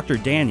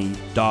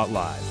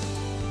drdanny.live.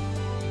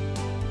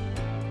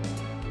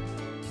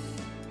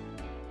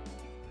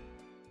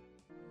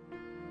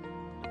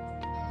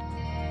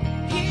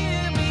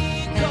 Hear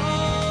me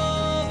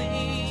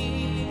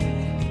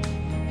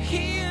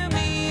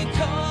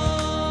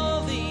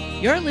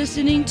calling. You're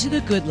listening to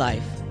The Good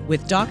Life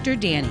with Dr.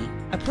 Danny,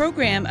 a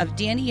program of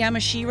Danny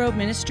Yamashiro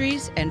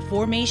Ministries and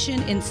Formation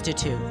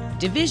Institute.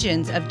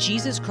 Divisions of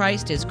Jesus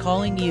Christ is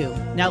calling you.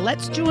 Now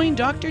let's join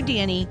Dr.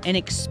 Danny and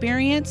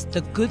experience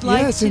the good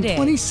life yes, today. In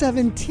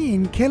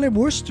 2017, Caleb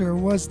Wurster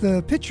was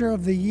the Pitcher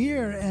of the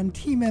Year and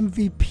Team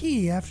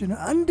MVP after an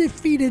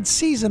undefeated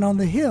season on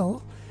the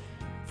Hill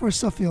for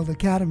Suffield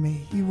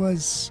Academy. He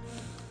was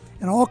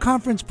an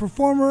all-conference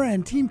performer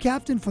and team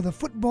captain for the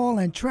football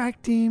and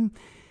track team.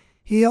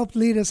 He helped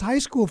lead his high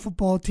school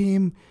football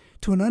team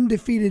to an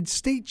undefeated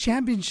state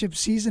championship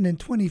season in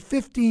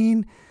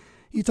 2015.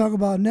 You talk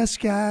about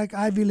NESCAC,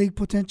 Ivy League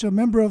potential,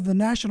 member of the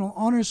National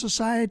Honor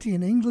Society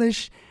in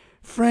English,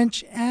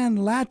 French,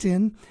 and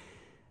Latin.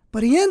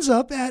 But he ends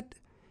up at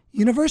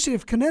University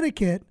of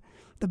Connecticut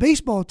the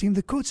baseball team,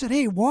 the coach said,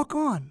 hey, walk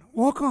on.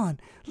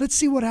 Let's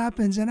see what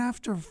happens. And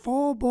after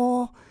fall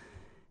ball,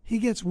 he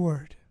gets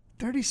word.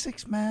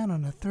 36 man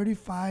on a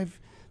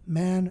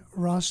 35-man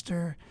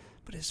roster.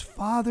 But his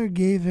father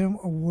gave him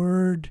a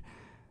word.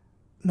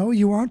 No,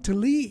 you aren't to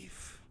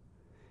leave.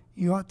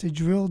 You ought to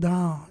drill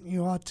down.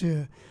 You ought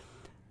to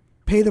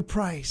pay the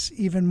price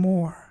even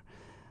more.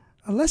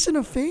 A lesson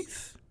of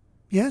faith,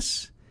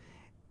 yes.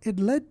 It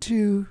led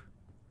to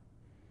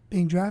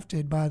being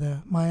drafted by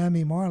the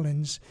Miami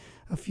Marlins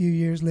a few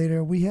years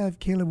later. We have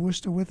Caleb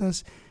Wurster with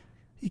us.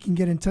 You can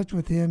get in touch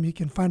with him. You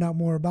can find out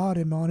more about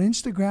him on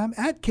Instagram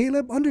at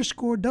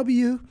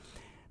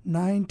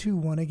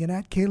Caleb_W921. Again,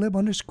 at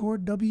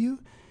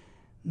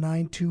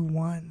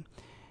Caleb_W921.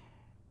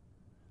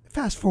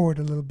 Fast forward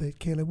a little bit,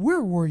 Caleb.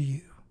 Where were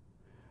you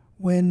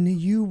when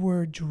you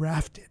were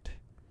drafted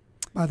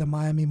by the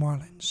Miami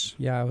Marlins?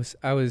 Yeah,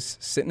 I was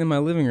sitting in my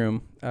living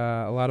room.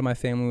 A lot of my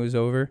family was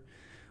over.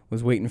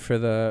 Was waiting for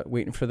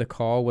the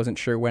call. Wasn't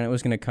sure when it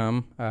was going to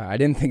come. I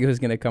didn't think it was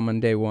going to come on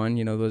day one.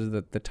 You know, those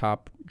are the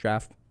top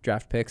draft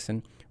picks,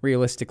 and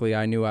realistically,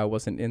 I knew I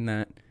wasn't in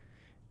that,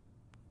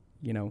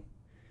 you know,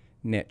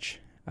 niche.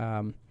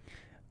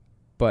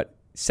 But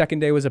second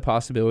day was a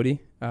possibility.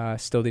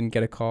 Still didn't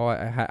get a call.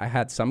 I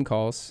had some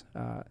calls,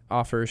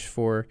 offers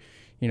for,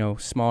 you know,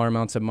 smaller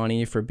amounts of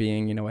money for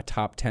being, you know, a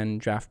top 10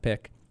 draft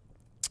pick,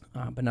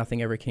 but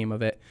nothing ever came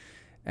of it.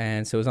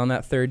 And so it was on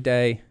that third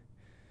day,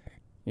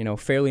 you know,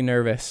 fairly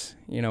nervous,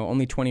 you know,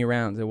 only 20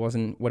 rounds. It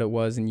wasn't what it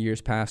was in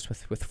years past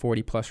with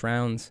 40 plus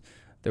rounds.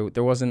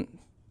 There wasn't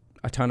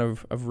a ton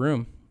of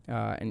room.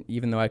 And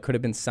even though I could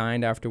have been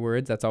signed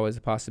afterwards, that's always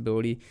a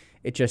possibility.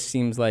 It just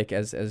seems like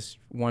as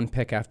one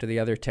pick after the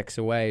other ticks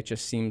away, it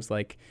just seems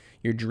like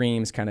your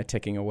dream's kind of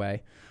ticking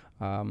away.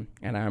 And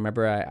I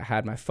remember I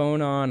had my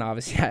phone on.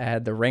 Obviously, I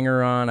had the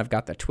ringer on. I've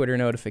got the Twitter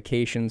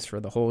notifications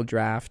for the whole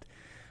draft.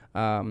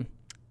 And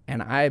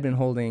I had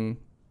been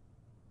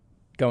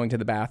going to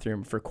the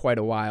bathroom for quite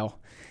a while.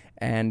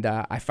 And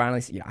I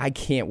finally said, I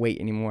can't wait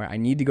anymore. I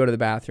need to go to the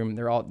bathroom.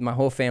 My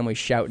whole family's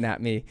shouting at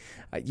me,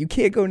 you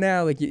can't go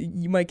now. Like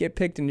you might get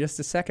picked in just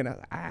a second.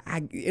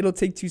 It'll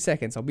take 2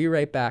 seconds. I'll be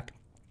right back.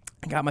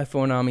 I got my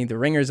phone on me. The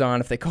ringer's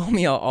on. If they call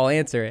me, I'll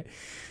answer it.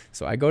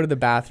 So I go to the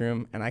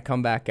bathroom and I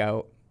come back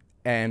out,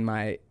 and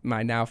my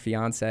now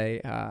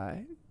fiance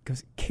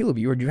goes, Caleb,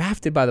 you were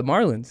drafted by the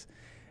Marlins.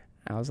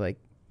 I was like,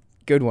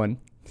 good one.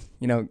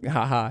 You know,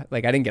 haha.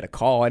 Like I didn't get a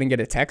call. I didn't get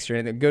a text or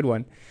anything. Good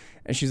one.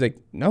 And she's like,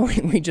 no,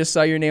 we just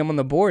saw your name on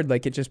the board.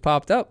 Like it just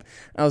popped up.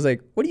 And I was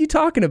like, what are you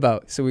talking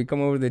about? So we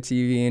come over to the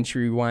TV and she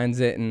rewinds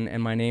it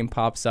and my name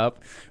pops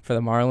up for the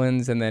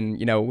Marlins. And then,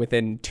 you know,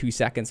 within 2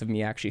 seconds of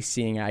me actually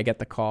seeing it, I get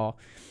the call.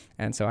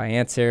 And so I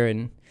answer,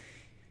 and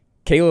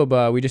Caleb,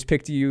 we just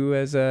picked you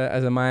as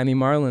a Miami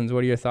Marlins.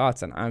 What are your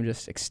thoughts? And I'm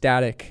just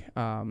ecstatic.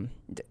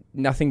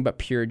 Nothing but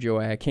pure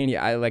joy. I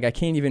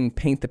can't even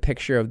paint the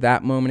picture of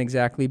that moment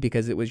exactly,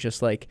 because it was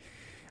just like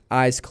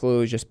eyes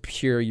closed, just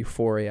pure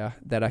euphoria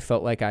that I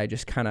felt like I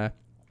just kind of,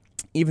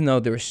 even though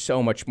there was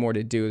so much more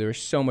to do, there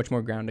was so much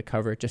more ground to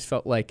cover, it just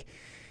felt like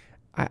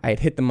I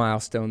had hit the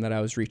milestone that I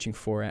was reaching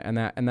for, and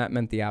that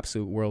meant the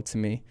absolute world to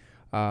me.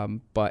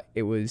 But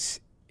it was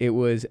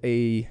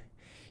a,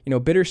 you know,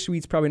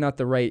 bittersweet's probably not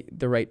the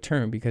right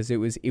term, because it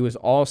was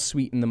all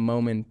sweet in the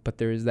moment, but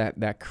there was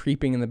that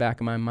creeping in the back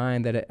of my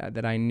mind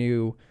that I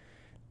knew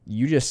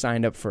you just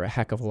signed up for a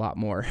heck of a lot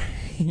more.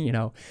 You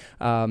know,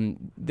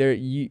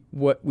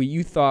 what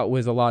you thought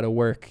was a lot of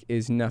work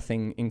is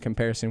nothing in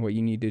comparison to what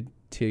you needed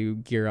to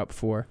gear up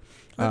for.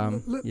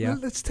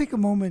 Let's take a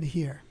moment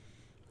here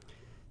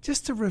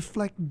just to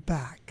reflect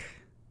back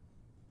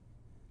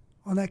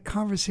on that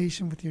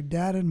conversation with your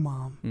dad and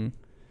mom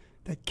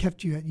that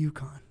kept you at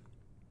UConn.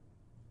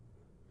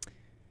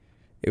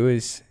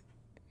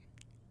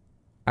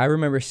 I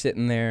remember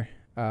sitting there,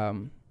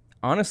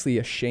 honestly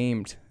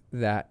ashamed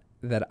that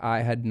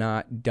I had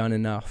not done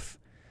enough,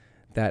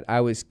 that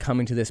I was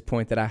coming to this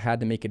point that I had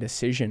to make a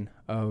decision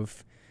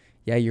of,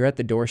 yeah, you're at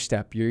the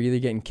doorstep. You're either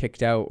getting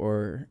kicked out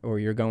or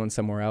you're going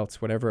somewhere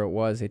else. Whatever it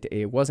was,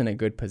 it wasn't a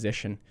good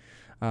position.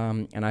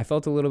 And I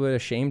felt a little bit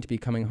ashamed to be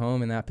coming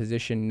home in that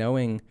position,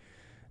 knowing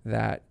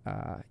that,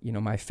 you know,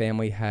 my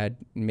family had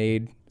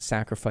made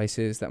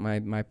sacrifices, that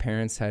my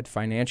parents had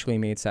financially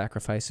made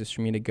sacrifices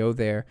for me to go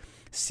there,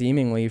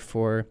 seemingly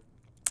for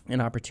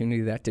an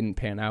opportunity that didn't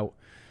pan out.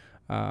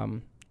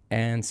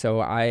 And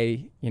so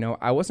I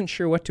wasn't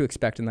sure what to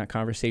expect in that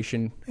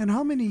conversation. And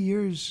how many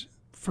years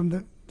from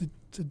the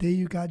day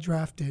you got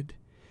drafted,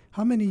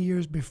 how many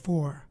years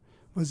before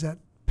was that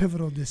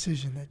pivotal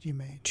decision that you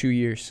made? 2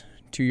 years.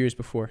 2 years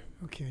before.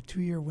 Okay, a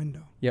 2-year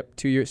window. Yep,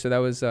 2 years. So that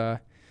was,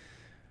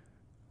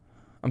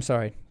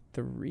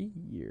 3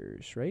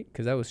 years, right?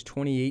 Because that was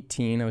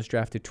 2018. I was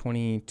drafted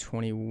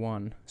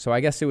 2021. So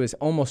I guess it was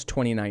almost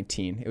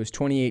 2019. It was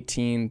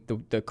 2018,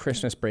 the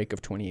Christmas break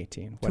of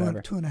 2018,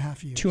 whatever.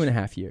 2.5 years.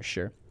 2.5 years,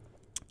 sure.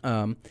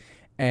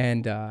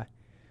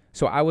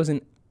 So I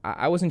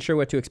wasn't sure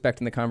what to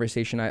expect in the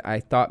conversation. I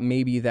thought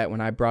maybe that when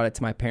I brought it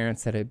to my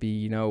parents that it'd be,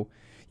 you know,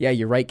 yeah,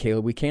 you're right,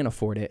 Caleb, we can't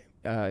afford it.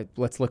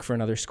 let's look for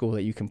another school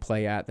that you can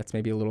play at that's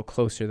maybe a little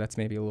closer, that's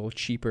maybe a little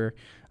cheaper,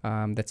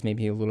 that's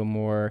maybe a little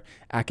more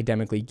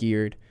academically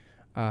geared.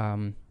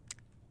 And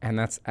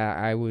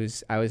I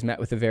was met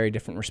with a very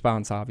different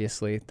response,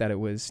 obviously, that it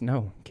was,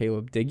 no,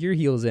 Caleb, dig your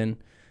heels in,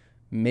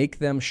 make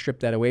them strip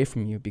that away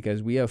from you,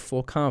 because we have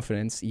full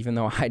confidence, even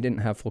though I didn't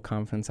have full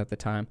confidence at the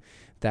time,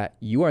 that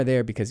you are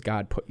there because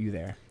God put you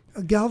there.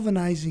 A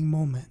galvanizing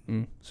moment.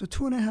 So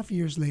 2.5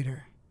 years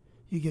later,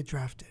 you get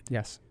drafted.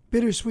 Yes.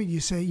 Bittersweet, you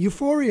say.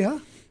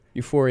 Euphoria.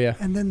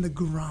 And then the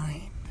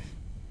grind.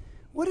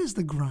 What is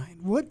the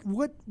grind? What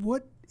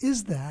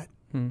is that?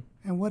 And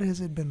what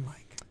has it been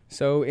like?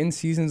 So in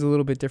season's a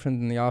little bit different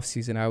than the off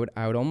season. I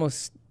would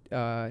almost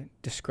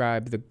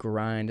describe the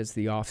grind as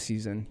the off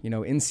season. You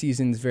know, in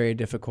season's very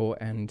difficult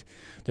and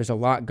there's a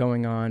lot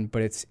going on,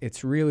 but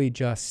it's really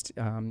just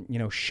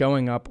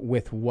showing up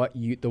with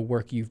the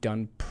work you've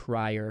done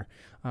prior.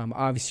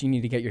 Obviously, you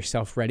need to get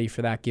yourself ready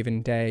for that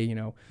given day. You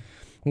know,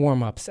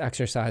 warm-ups,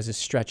 exercises,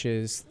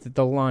 stretches,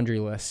 the laundry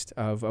list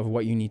of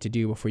what you need to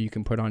do before you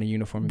can put on a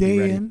uniform and be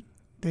ready. Day in,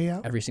 day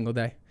out? Every single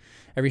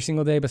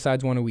day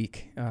besides one a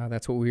week.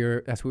 That's what we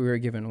were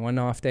given, one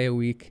off day a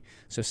week.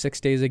 So 6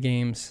 days of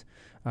games.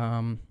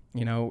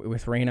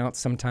 With rainouts,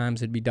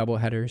 sometimes it'd be double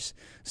headers.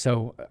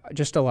 So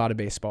just a lot of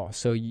baseball.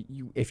 So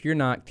if you're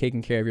not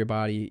taking care of your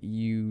body,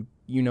 you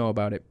know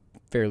about it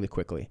fairly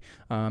quickly.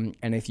 And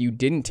if you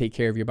didn't take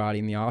care of your body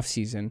in the off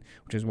season,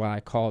 which is why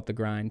I call it the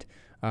grind,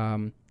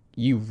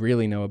 you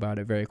really know about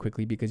it very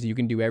quickly, because you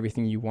can do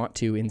everything you want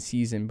to in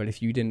season, but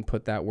if you didn't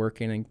put that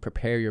work in and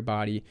prepare your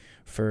body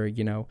for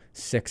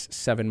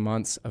 6-7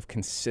 months of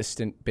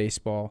consistent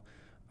baseball,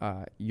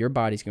 your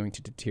body's going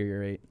to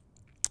deteriorate.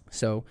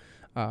 So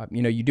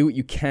you do what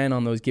you can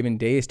on those given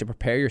days to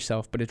prepare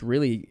yourself, but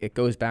it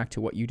goes back to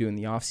what you do in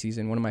the off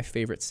season. One of my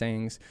favorite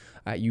sayings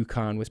at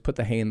UConn was put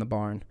the hay in the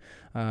barn.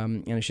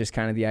 And it's just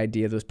kind of the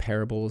idea of those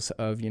parables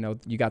of,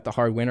 you got the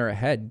hard winter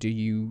ahead. Do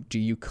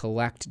you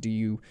collect? Do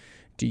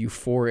you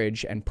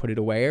forage and put it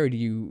away, or do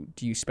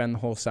you spend the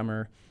whole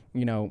summer,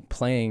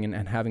 playing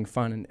and having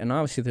fun? And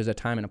obviously there's a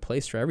time and a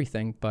place for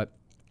everything, but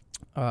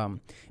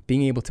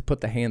being able to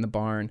put the hay in the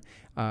barn,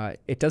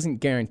 it doesn't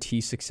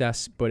guarantee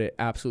success, but it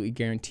absolutely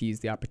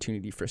guarantees the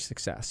opportunity for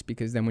success,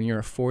 because then when you're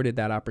afforded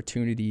that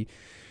opportunity,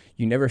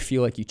 you never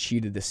feel like you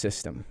cheated the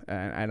system.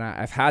 And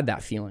I've had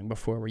that feeling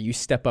before, where you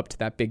step up to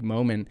that big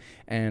moment,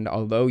 and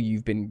although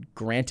you've been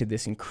granted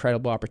this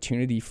incredible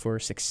opportunity for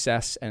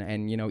success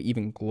and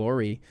even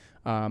glory,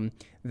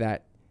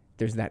 that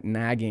there's that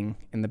nagging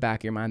in the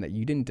back of your mind that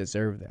you didn't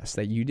deserve this,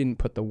 that you didn't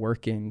put the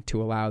work in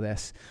to allow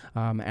this.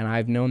 And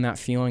I've known that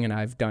feeling, and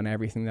I've done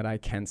everything that I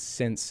can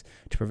since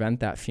to prevent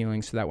that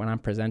feeling, so that when I'm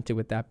presented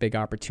with that big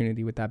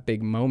opportunity, with that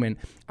big moment,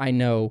 I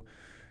know,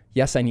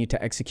 yes, I need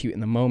to execute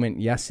in the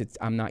moment. Yes,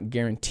 I'm not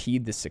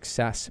guaranteed the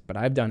success, but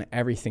I've done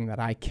everything that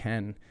I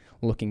can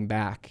looking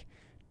back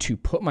to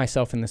put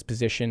myself in this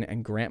position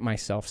and grant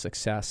myself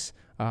success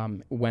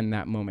when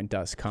that moment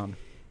does come.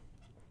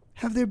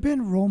 Have there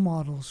been role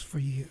models for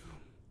you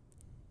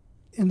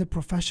on the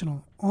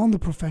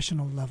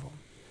professional level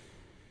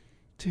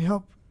to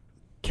help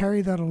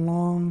carry that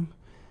along,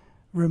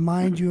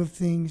 remind you of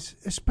things,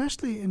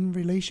 especially in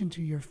relation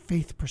to your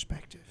faith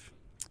perspective?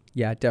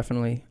 Yeah,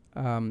 definitely.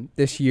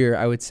 This year,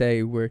 I would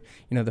say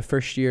the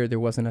first year, there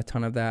wasn't a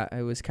ton of that.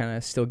 I was kind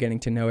of still getting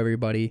to know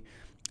everybody.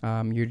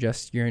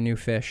 You're a new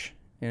fish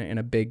in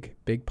a big,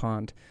 big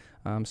pond.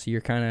 So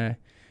you're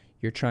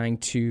trying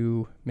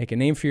to make a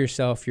name for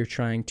yourself. You're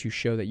trying to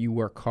show that you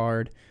work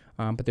hard,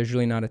 but there's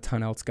really not a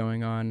ton else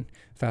going on.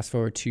 Fast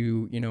forward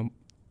to,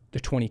 the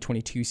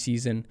 2022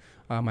 season,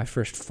 my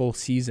first full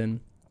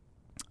season.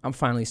 I'm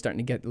finally starting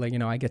to get,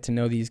 I get to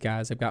know these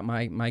guys. I've got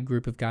my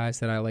group of guys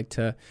that I like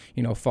to,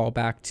 fall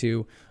back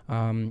to.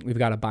 We've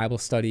got a Bible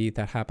study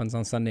that happens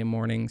on Sunday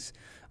mornings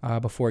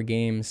before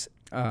games.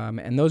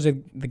 And those are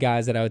the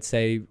guys that I would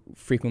say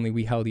frequently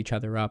we held each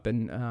other up.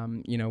 And,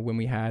 when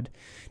we had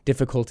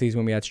difficulties,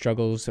 when we had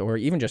struggles, or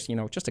even just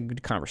a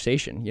good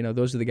conversation,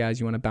 those are the guys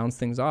you want to bounce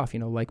things off,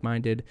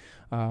 like-minded,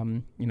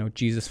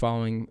 Jesus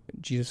following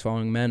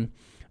men.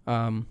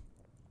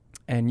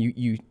 And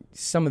you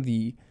some of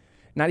the,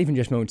 not even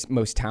just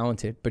most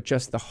talented, but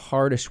just the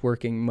hardest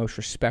working, most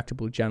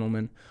respectable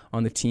gentlemen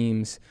on the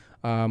teams,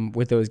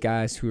 with those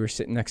guys who are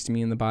sitting next to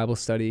me in the Bible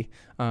study.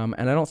 And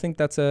I don't think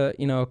that's a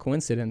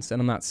coincidence. And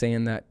I'm not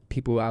saying that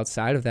people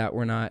outside of that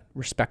were not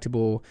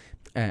respectable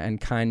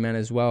and kind men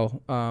as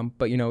well.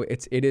 But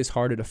it is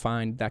harder to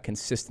find that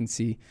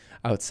consistency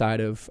outside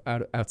of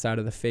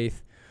the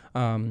faith.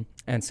 And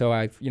so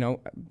I've,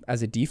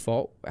 as a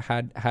default,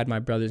 had my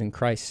brothers in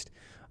Christ.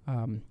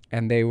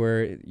 And they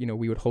were,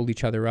 we would hold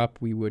each other up.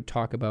 We would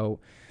talk about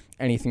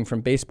anything from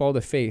baseball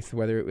to faith,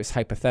 whether it was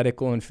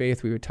hypothetical and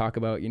faith. We would talk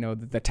about,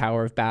 the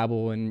Tower of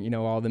Babel and,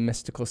 all the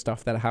mystical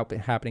stuff that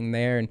happening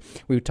there. And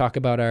we would talk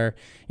about our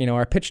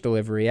pitch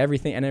delivery,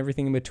 everything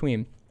in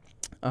between.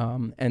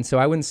 And so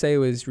I wouldn't say it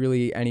was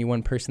really any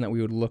one person that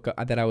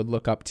I would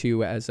look up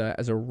to as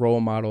a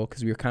role model,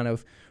 because we were kind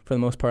of, for the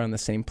most part, on the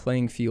same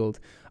playing field.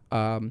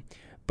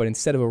 But But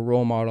instead of a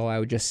role model, I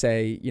would just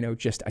say,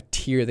 just a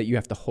tier that you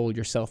have to hold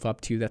yourself up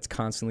to that's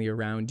constantly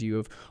around you,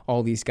 of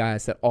all these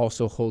guys that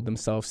also hold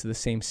themselves to the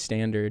same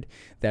standard,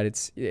 that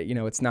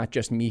it's not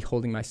just me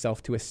holding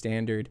myself to a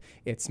standard,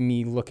 it's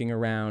me looking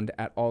around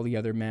at all the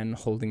other men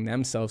holding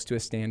themselves to a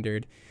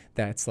standard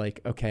that's like,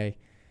 okay,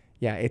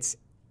 yeah, it's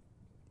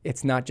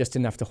not just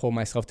enough to hold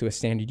myself to a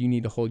standard. You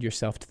need to hold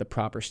yourself to the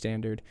proper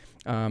standard.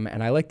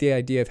 And I like the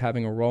idea of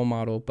having a role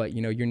model, but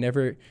you're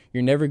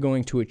never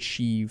going to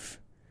achieve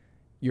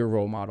your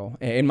role model.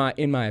 In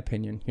my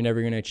opinion, you're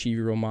never going to achieve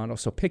your role model.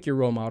 So pick your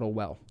role model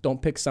well.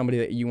 Don't pick somebody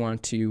that you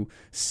want to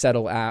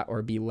settle at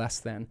or be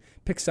less than.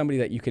 Pick somebody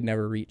that you could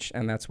never reach.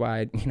 And that's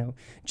why,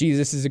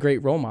 Jesus is a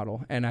great role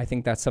model. And I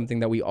think that's something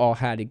that we all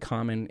had in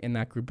common in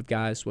that group of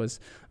guys was,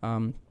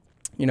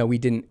 we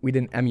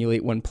didn't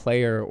emulate one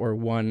player or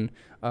one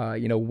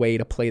way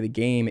to play the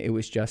game. It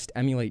was just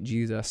emulate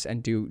Jesus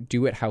and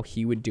do it how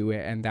he would do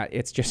it, and that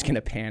it's just going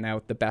to pan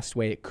out the best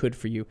way it could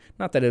for you.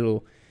 Not that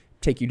it'll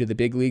take you to the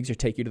big leagues or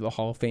take you to the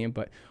Hall of Fame,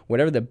 but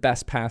whatever the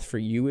best path for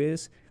you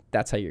is,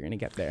 that's how you're going to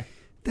get there.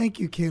 Thank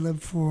you, Caleb,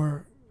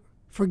 for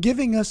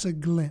giving us a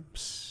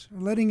glimpse,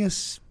 letting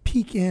us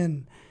peek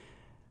in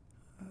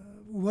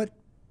what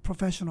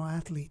professional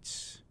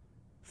athletes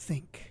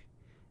think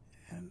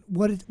and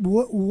what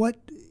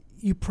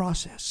you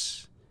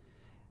process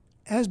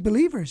as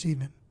believers,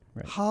 even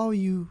right. How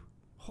you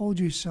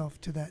hold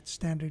yourself to that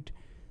standard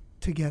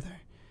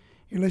together.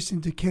 You're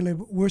listening to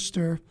Caleb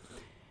Wurster.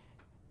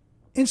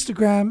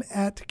 Instagram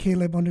at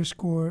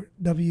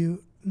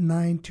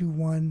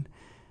Caleb_W921. You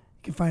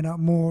can find out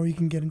more. You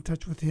can get in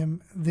touch with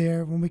him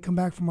there when we come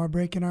back from our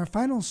break in our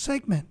final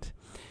segment.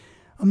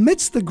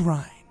 Amidst the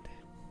grind,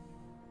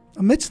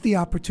 amidst the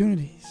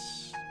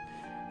opportunities,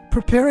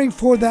 preparing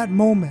for that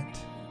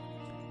moment,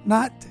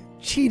 not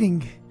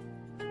cheating,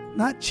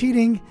 not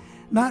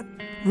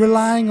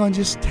relying on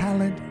just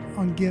talent,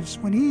 on gifts.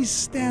 When he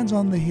stands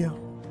on the hill,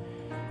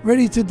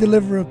 ready to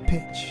deliver a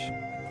pitch,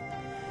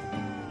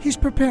 he's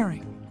preparing.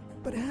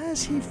 But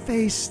has he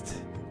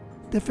faced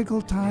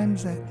difficult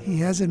times that he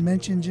hasn't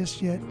mentioned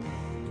just yet?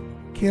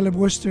 Caleb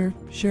Wurster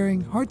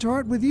sharing heart to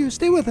heart with you.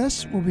 Stay with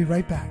us. We'll be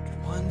right back.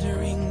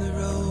 Wandering the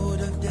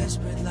road of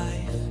desperate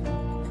life,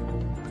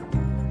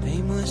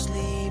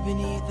 aimlessly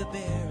beneath the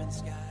barren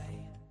sky.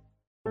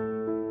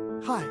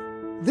 Hi,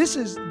 this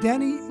is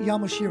Danny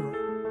Yamashiro.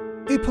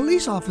 A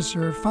police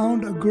officer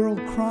found a girl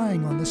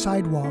crying on the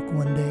sidewalk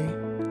one day.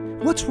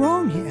 "What's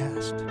wrong?" he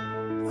asked.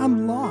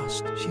 "I'm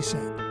lost," she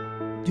said.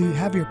 "Do you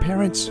have your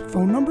parents'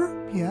 phone number?"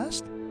 he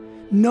asked.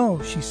 "No,"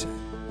 she said.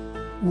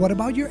 "What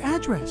about your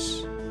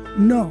address?"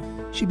 "No."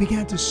 She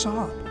began to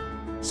sob.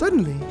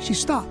 Suddenly, she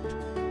stopped,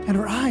 and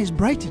her eyes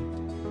brightened.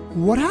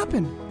 "What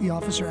happened?" the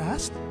officer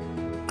asked.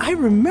 "I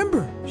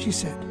remember," she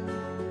said.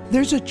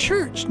 "There's a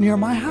church near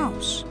my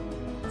house,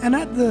 and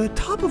at the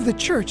top of the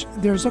church,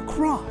 there's a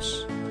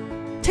cross.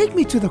 Take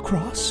me to the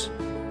cross.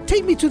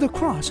 Take me to the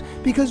cross,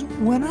 because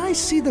when I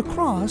see the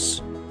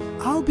cross,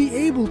 I'll be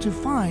able to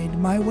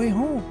find my way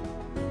home."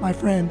 My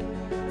friend,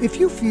 if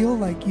you feel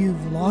like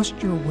you've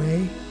lost your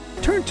way,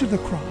 turn to the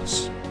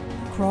cross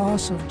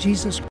of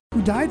Jesus,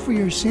 who died for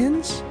your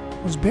sins,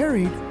 was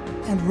buried,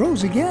 and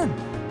rose again.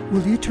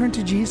 Will you turn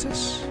to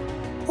Jesus?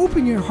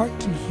 Open your heart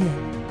to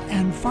him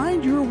and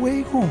find your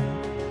way home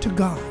to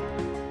God.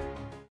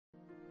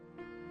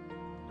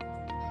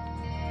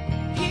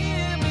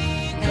 Hear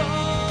me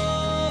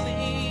calling,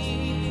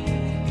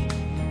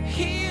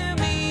 hear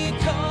me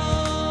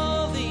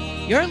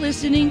calling. You're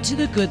listening to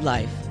The Good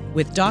Life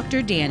with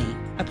Dr. Danny,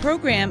 a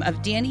program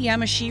of Danny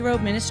Yamashiro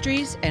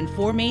Ministries and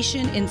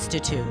Formation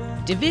Institute.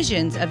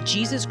 Divisions of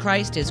Jesus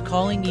Christ is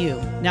calling you.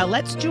 Now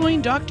let's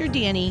join Dr.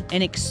 Danny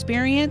and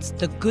experience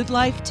the good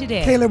life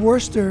today. Caleb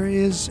Wurster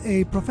is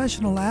a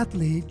professional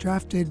athlete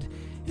drafted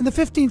in the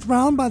 15th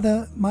round by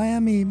the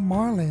Miami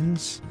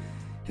Marlins.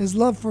 His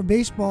love for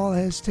baseball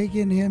has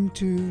taken him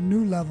to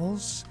new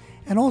levels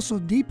and also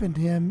deepened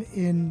him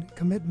in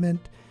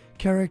commitment,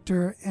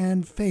 character,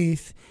 and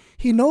faith.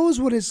 He knows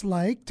what it's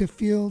like to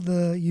feel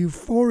the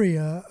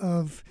euphoria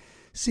of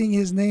seeing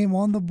his name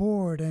on the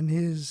board and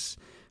his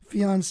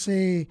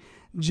fiancée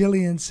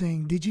Jillian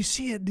saying, "Did you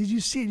see it? Did you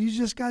see it? You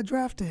just got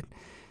drafted."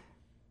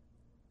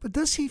 But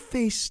does he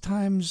face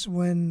times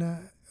when,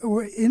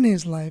 or in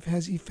his life,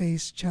 has he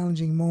faced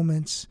challenging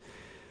moments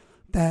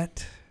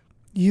that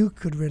you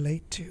could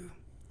relate to?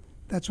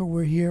 That's what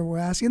we're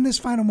asking in this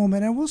final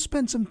moment, and we'll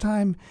spend some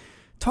time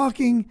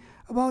talking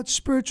about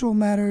spiritual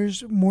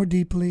matters more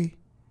deeply,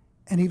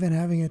 and even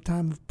having a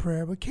time of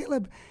prayer. But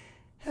Caleb,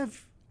 how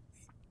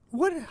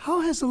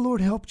has the Lord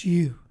helped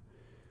you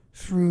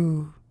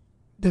through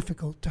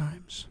difficult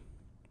times?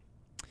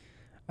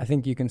 I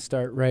think you can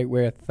start right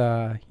with,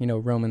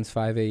 Romans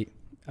 5:8.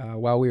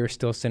 While we were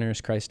still sinners,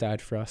 Christ died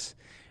for us.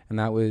 And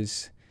that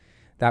was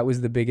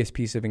the biggest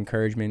piece of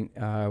encouragement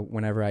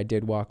whenever I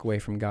did walk away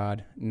from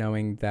God,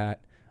 knowing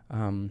that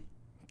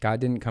God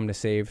didn't come to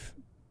save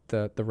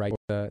the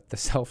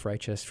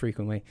self-righteous,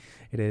 frequently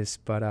it is,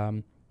 but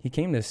he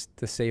came to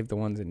save the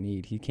ones in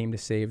need. He came to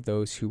save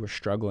those who were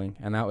struggling,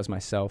 and that was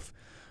myself.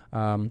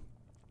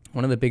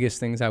 one of the biggest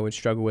things I would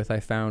struggle with, I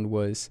found,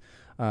 was,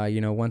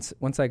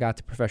 once I got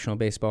to professional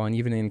baseball, and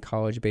even in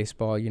college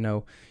baseball,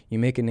 you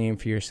make a name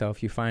for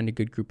yourself. You find a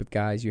good group of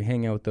guys. You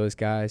hang out with those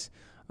guys.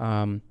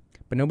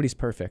 But nobody's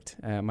perfect,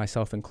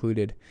 myself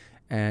included.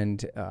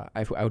 And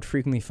I would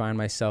frequently find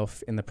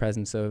myself in the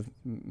presence of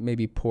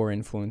maybe poor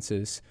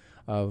influences,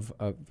 of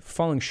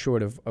falling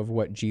short of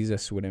what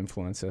Jesus would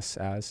influence us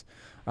as.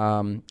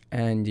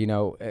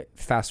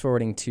 Fast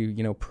forwarding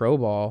to, pro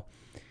ball,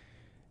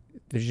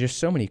 there's just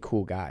so many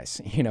cool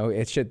guys.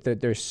 It's just that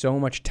there's so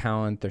much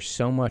talent. There's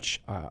so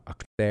much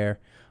there.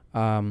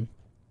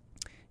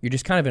 You're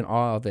just kind of in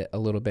awe of it a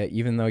little bit,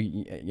 even though,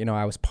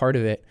 I was part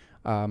of it.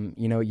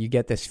 You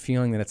get this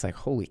feeling that it's like,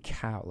 holy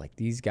cow, like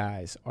these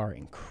guys are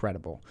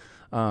incredible.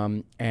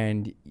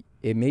 And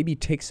it maybe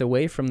takes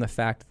away from the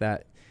fact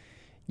that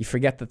you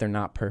forget that they're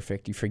not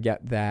perfect. You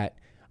forget that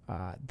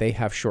they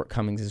have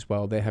shortcomings as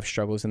well. They have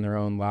struggles in their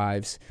own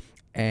lives.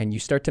 And you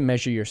start to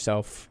measure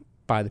yourself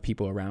by the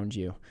people around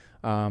you.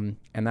 And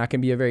that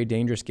can be a very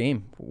dangerous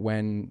game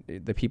when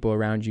the people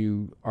around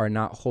you are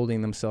not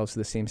holding themselves to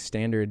the same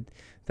standard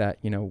that,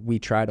 we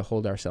try to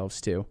hold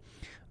ourselves to.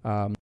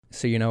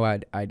 So,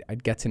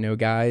 I'd get to know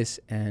guys,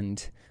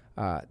 and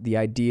the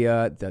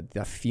idea,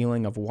 the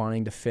feeling of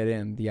wanting to fit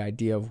in, the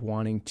idea of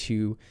wanting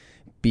to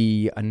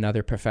be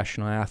another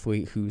professional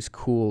athlete who's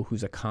cool,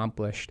 who's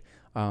accomplished,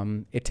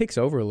 it takes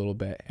over a little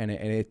bit, and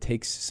it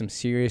takes some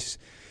serious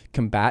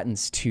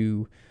combatants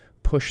to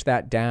push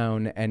that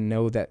down and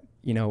know that,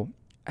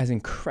 as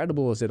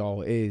incredible as it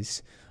all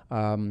is,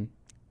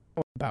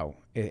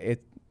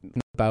 it's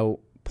about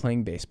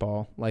playing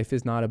baseball. Life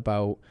is not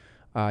about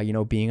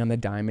being on the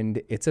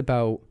diamond. It's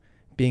about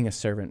being a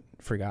servant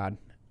for God.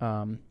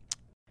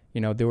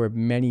 There were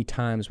many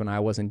times when I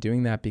wasn't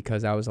doing that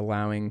because I was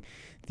allowing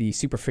the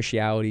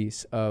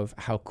superficialities of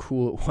how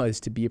cool it was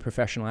to be a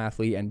professional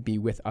athlete and be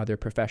with other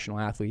professional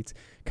athletes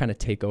kind of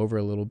take over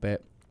a little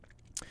bit.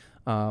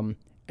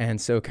 And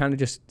so kind of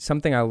just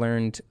something I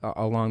learned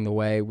along the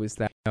way was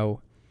that,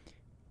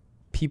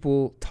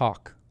 people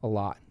talk a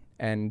lot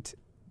and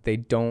they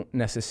don't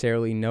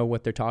necessarily know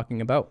what they're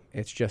talking about.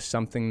 It's just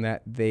something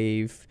that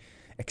they've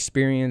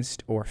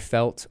experienced or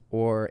felt,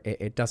 or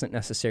it doesn't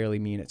necessarily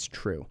mean it's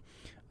true.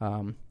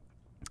 And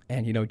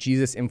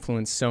Jesus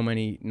influenced so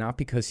many, not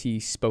because he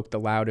spoke the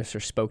loudest or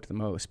spoke the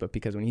most, but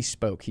because when he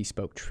spoke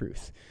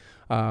truth.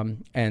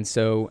 And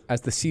so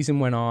as the season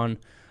went on,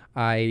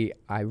 I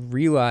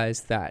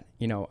realized that,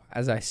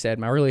 as I said,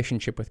 my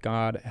relationship with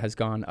God has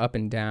gone up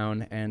and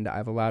down, and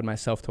I've allowed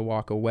myself to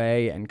walk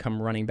away and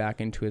come running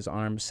back into his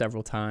arms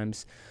several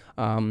times.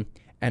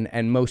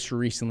 And most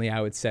recently,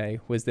 I would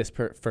say, was this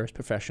first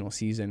professional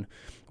season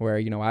where,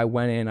 I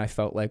went in, I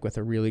felt like with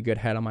a really good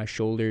head on my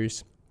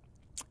shoulders.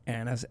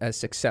 And as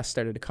success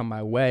started to come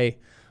my way,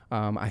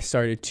 I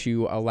started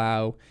to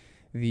allow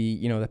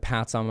the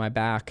pats on my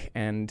back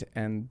and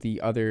the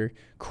other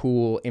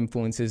cool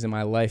influences in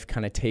my life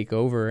kind of take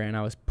over, and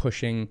I was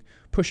pushing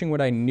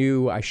what I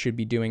knew I should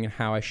be doing and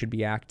how I should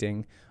be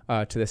acting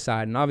to the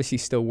side, and obviously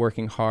still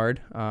working hard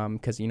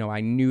because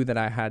I knew that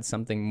I had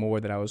something more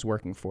that I was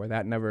working for.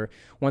 That never,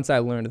 once I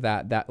learned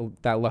that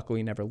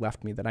luckily never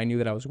left me, that I knew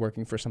that I was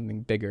working for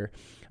something bigger.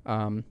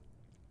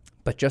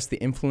 But just the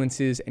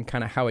influences and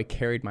kind of how I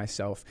carried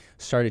myself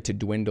started to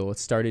dwindle. It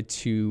started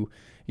to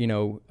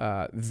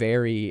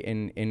vary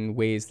in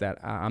ways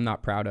that I'm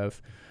not proud of.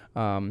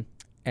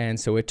 And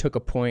so it took a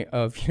point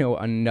of,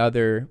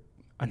 another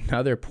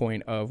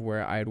point of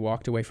where I had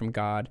walked away from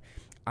God.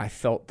 I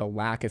felt the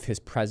lack of his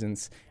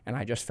presence, and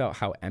I just felt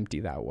how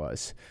empty that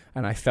was.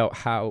 And I felt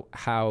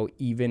how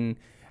even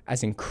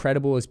as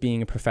incredible as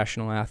being a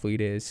professional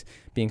athlete is,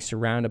 being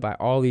surrounded by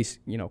all these,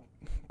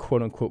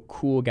 quote unquote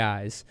cool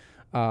guys,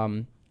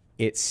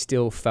 it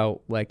still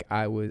felt like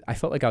I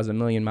felt like I was a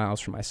million miles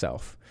from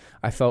myself.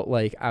 I felt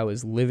like I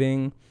was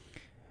living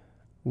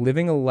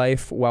a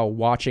life while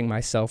watching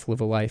myself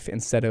live a life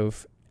instead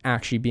of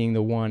actually being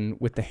the one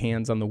with the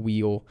hands on the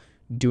wheel,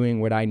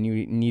 doing what I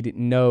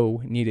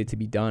needed to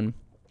be done.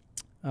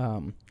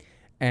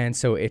 And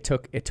so it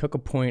took a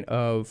point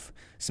of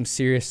some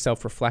serious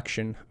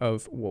self-reflection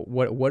of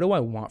what do I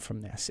want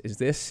from this?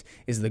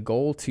 Is the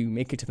goal to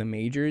make it to the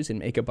majors and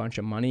make a bunch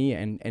of money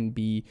and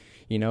be,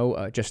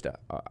 just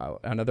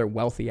another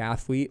wealthy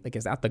athlete? Like,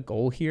 is that the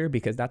goal here?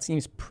 Because that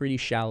seems pretty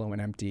shallow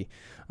and empty.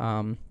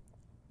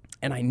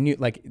 And I knew,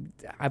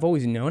 I've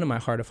always known in my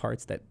heart of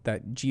hearts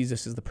that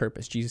Jesus is the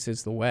purpose, Jesus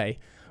is the way.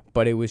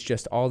 But it was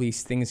just all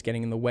these things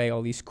getting in the way,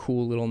 all these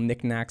cool little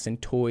knickknacks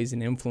and toys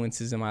and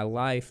influences in my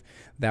life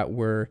that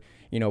were,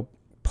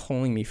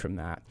 pulling me from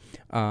that.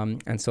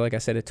 And so, like I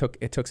said, it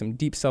took some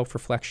deep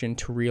self-reflection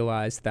to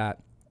realize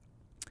that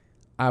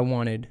I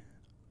wanted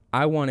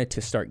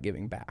to start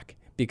giving back,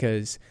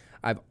 because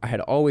I had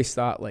always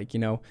thought,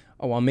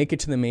 I'll make it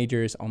to the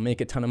majors, I'll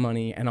make a ton of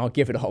money, and I'll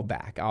give it all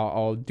back.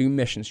 I'll do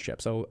missions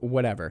trips, or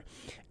whatever.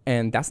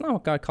 And that's not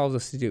what God calls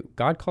us to do.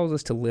 God calls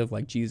us to live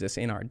like Jesus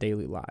in our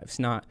daily lives,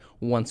 not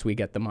once we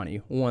get the money,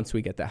 once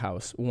we get the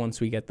house,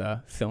 once we get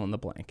the fill in the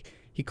blank.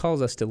 He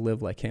calls us to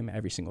live like him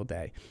every single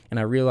day. And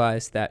I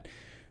realized that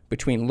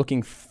between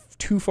looking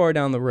too far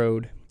down the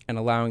road and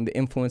allowing the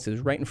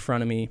influences right in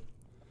front of me,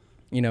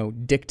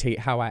 dictate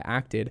how I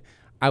acted,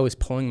 I was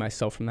pulling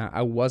myself from that.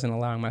 I wasn't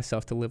allowing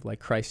myself to live like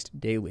Christ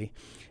daily.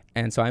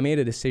 And so I made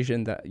a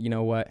decision that, you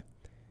know what,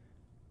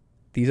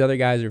 these other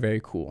guys are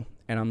very cool,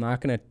 and I'm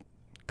not going to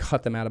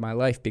cut them out of my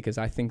life because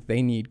I think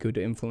they need good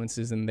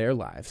influences in their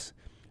lives.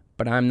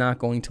 But I'm not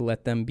going to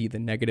let them be the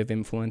negative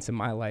influence in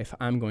my life.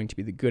 I'm going to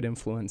be the good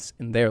influence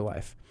in their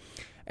life.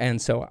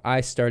 And so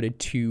I started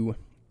to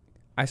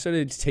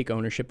take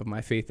ownership of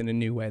my faith in a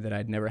new way that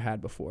I'd never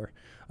had before.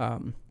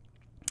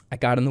 I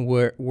got in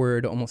the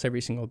Word almost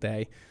every single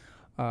day.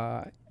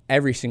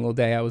 Every single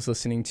day I was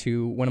listening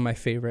to one of my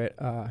favorite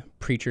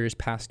preachers,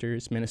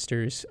 pastors,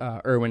 ministers,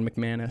 Erwin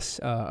McManus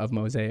of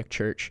Mosaic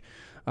Church.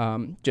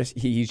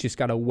 He's just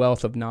got a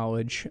wealth of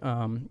knowledge,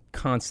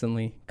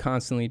 constantly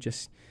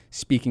just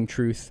speaking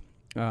truth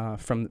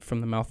from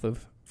the mouth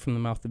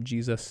of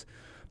Jesus.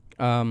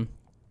 And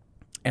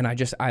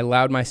I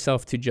allowed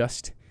myself to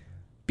just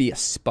be a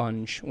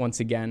sponge once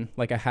again,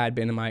 like I had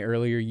been in my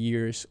earlier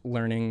years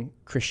learning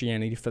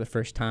Christianity for the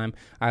first time.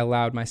 I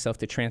allowed myself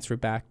to transfer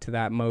back to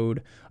that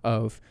mode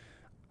of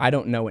I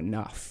don't know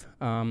enough.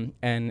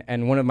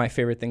 And one of my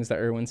favorite things that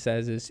Erwin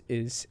says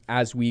is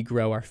as we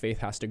grow, our faith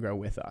has to grow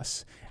with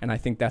us. And I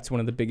think that's one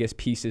of the biggest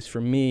pieces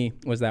for me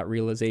was that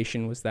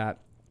realization, was that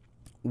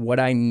what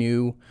I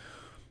knew,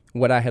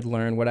 what I had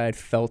learned, what I had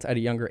felt at a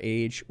younger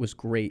age was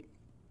great,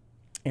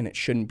 and it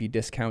shouldn't be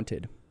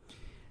discounted.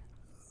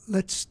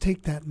 Let's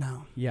take that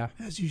now. Yeah.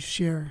 As you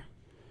share,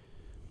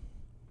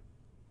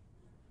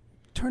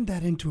 turn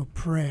that into a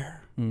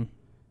prayer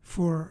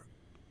for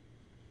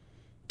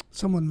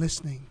someone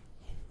listening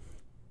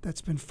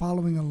that's been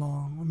following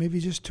along, or maybe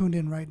just tuned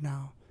in right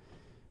now,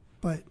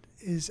 but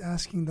is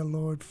asking the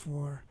Lord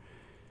for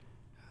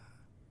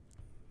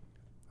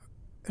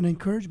an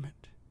encouragement,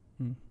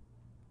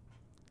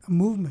 a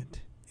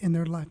movement in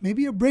their life,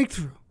 maybe a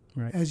breakthrough,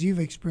 right, as you've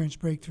experienced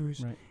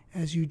breakthroughs, right,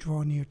 as you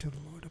draw near to the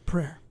Lord. A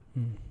prayer.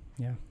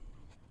 Yeah.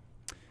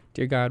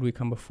 Dear God, we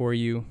come before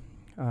you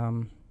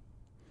knowing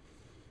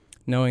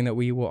that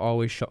we will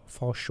always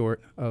fall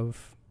short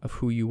of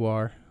who you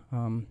are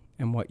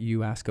and what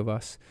you ask of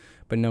us,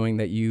 but knowing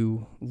that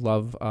you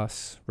love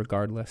us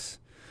regardless.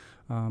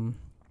 God,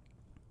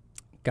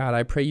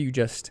 I pray you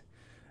just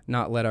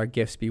not let our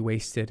gifts be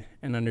wasted,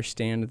 and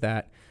understand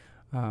that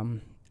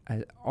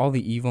all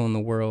the evil in the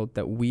world,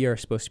 that we are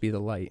supposed to be the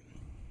light.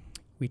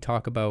 We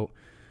talk about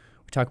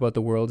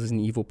the world as an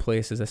evil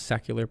place, as a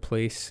secular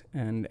place,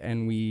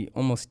 and we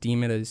almost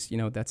deem it as,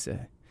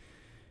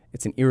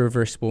 it's an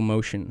irreversible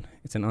motion.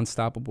 It's an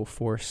unstoppable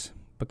force.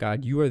 But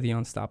God, you are the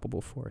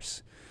unstoppable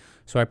force.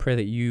 So I pray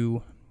that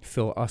you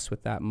fill us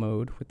with that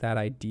mode, with that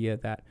idea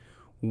that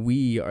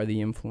we are the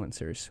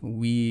influencers.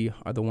 We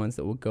are the ones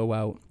that will go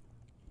out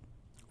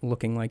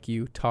looking like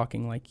you,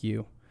 talking like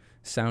you,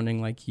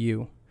 sounding like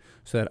you,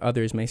 so that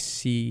others may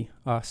see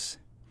us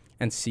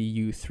and see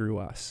you through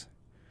us.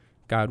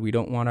 God, we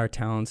don't want our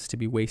talents to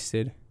be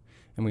wasted,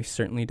 and we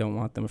certainly don't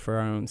want them for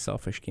our own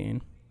selfish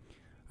gain.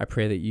 I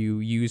pray that you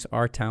use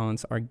our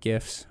talents, our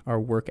gifts, our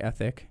work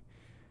ethic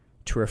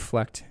to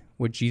reflect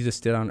what Jesus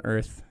did on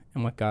earth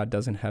and what God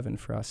does in heaven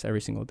for us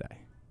every single day.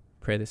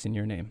 Pray this in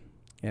your name.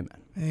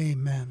 Amen.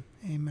 Amen.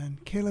 Amen.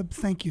 Caleb,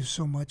 thank you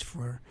so much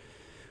for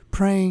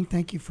praying.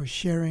 Thank you for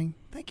sharing.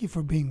 Thank you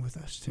for being with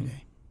us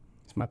today.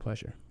 It's my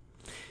pleasure.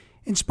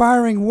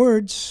 Inspiring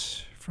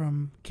words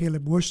from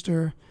Caleb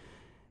Wurster.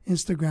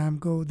 Instagram,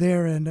 go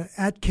there and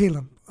at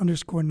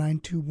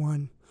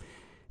Caleb_921,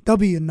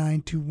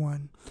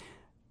 W921.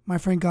 My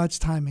friend, God's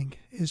timing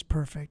is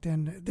perfect,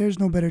 and there's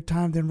no better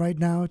time than right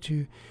now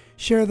to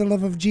share the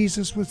love of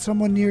Jesus with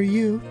someone near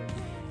you.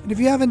 And if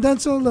you haven't done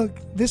so, look,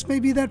 this may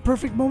be that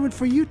perfect moment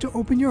for you to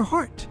open your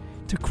heart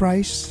to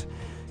Christ.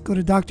 Go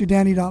to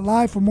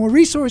drdanny.live for more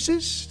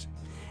resources,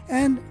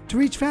 and to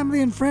reach family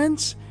and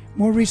friends,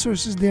 more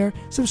resources there.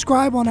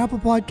 Subscribe on Apple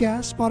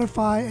Podcasts,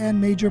 Spotify,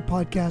 and major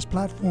podcast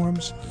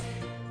platforms.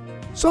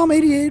 Psalm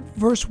 88,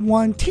 verse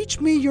 1, teach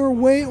me your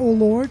way, O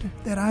Lord,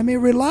 that I may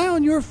rely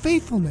on your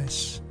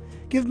faithfulness.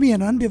 Give me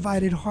an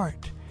undivided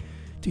heart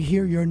to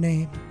hear your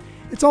name.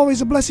 It's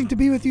always a blessing to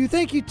be with you.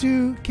 Thank you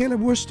to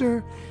Caleb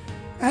Wurster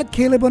at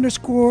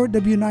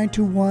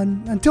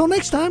Caleb_W921. Until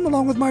next time,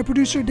 along with my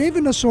producer,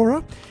 David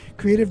Nasora,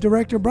 creative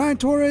director, Brian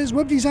Torres,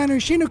 web designer,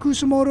 Shina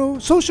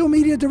Kusumoto, social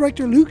media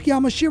director, Luke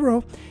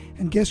Yamashiro,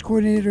 and guest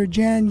coordinator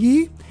Jan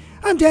Yi.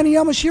 I'm Danny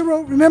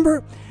Yamashiro.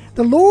 Remember,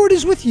 the Lord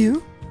is with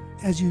you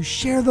as you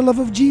share the love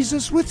of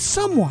Jesus with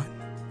someone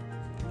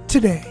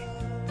today.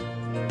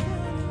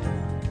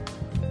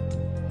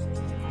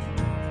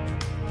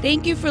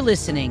 Thank you for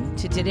listening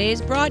to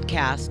today's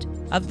broadcast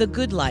of The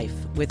Good Life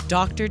with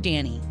Dr.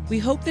 Danny. We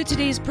hope that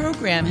today's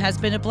program has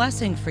been a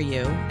blessing for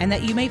you, and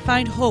that you may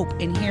find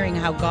hope in hearing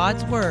how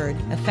God's Word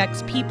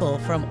affects people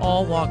from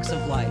all walks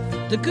of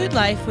life. The Good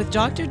Life with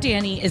Dr.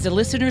 Danny is a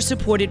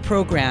listener-supported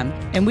program,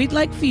 and we'd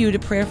like for you to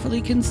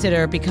prayerfully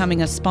consider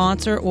becoming a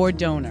sponsor or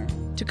donor.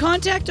 To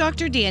contact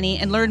Dr. Danny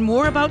and learn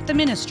more about the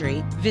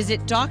ministry,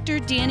 visit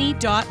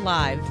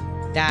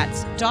drdanny.live.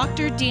 That's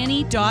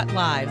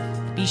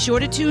drdanny.live. Be sure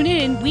to tune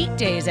in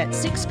weekdays at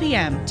 6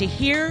 p.m. to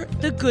hear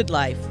The Good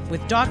Life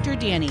with Dr.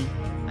 Danny.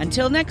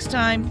 Until next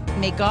time,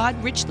 may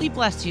God richly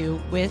bless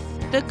you with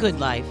The Good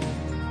Life.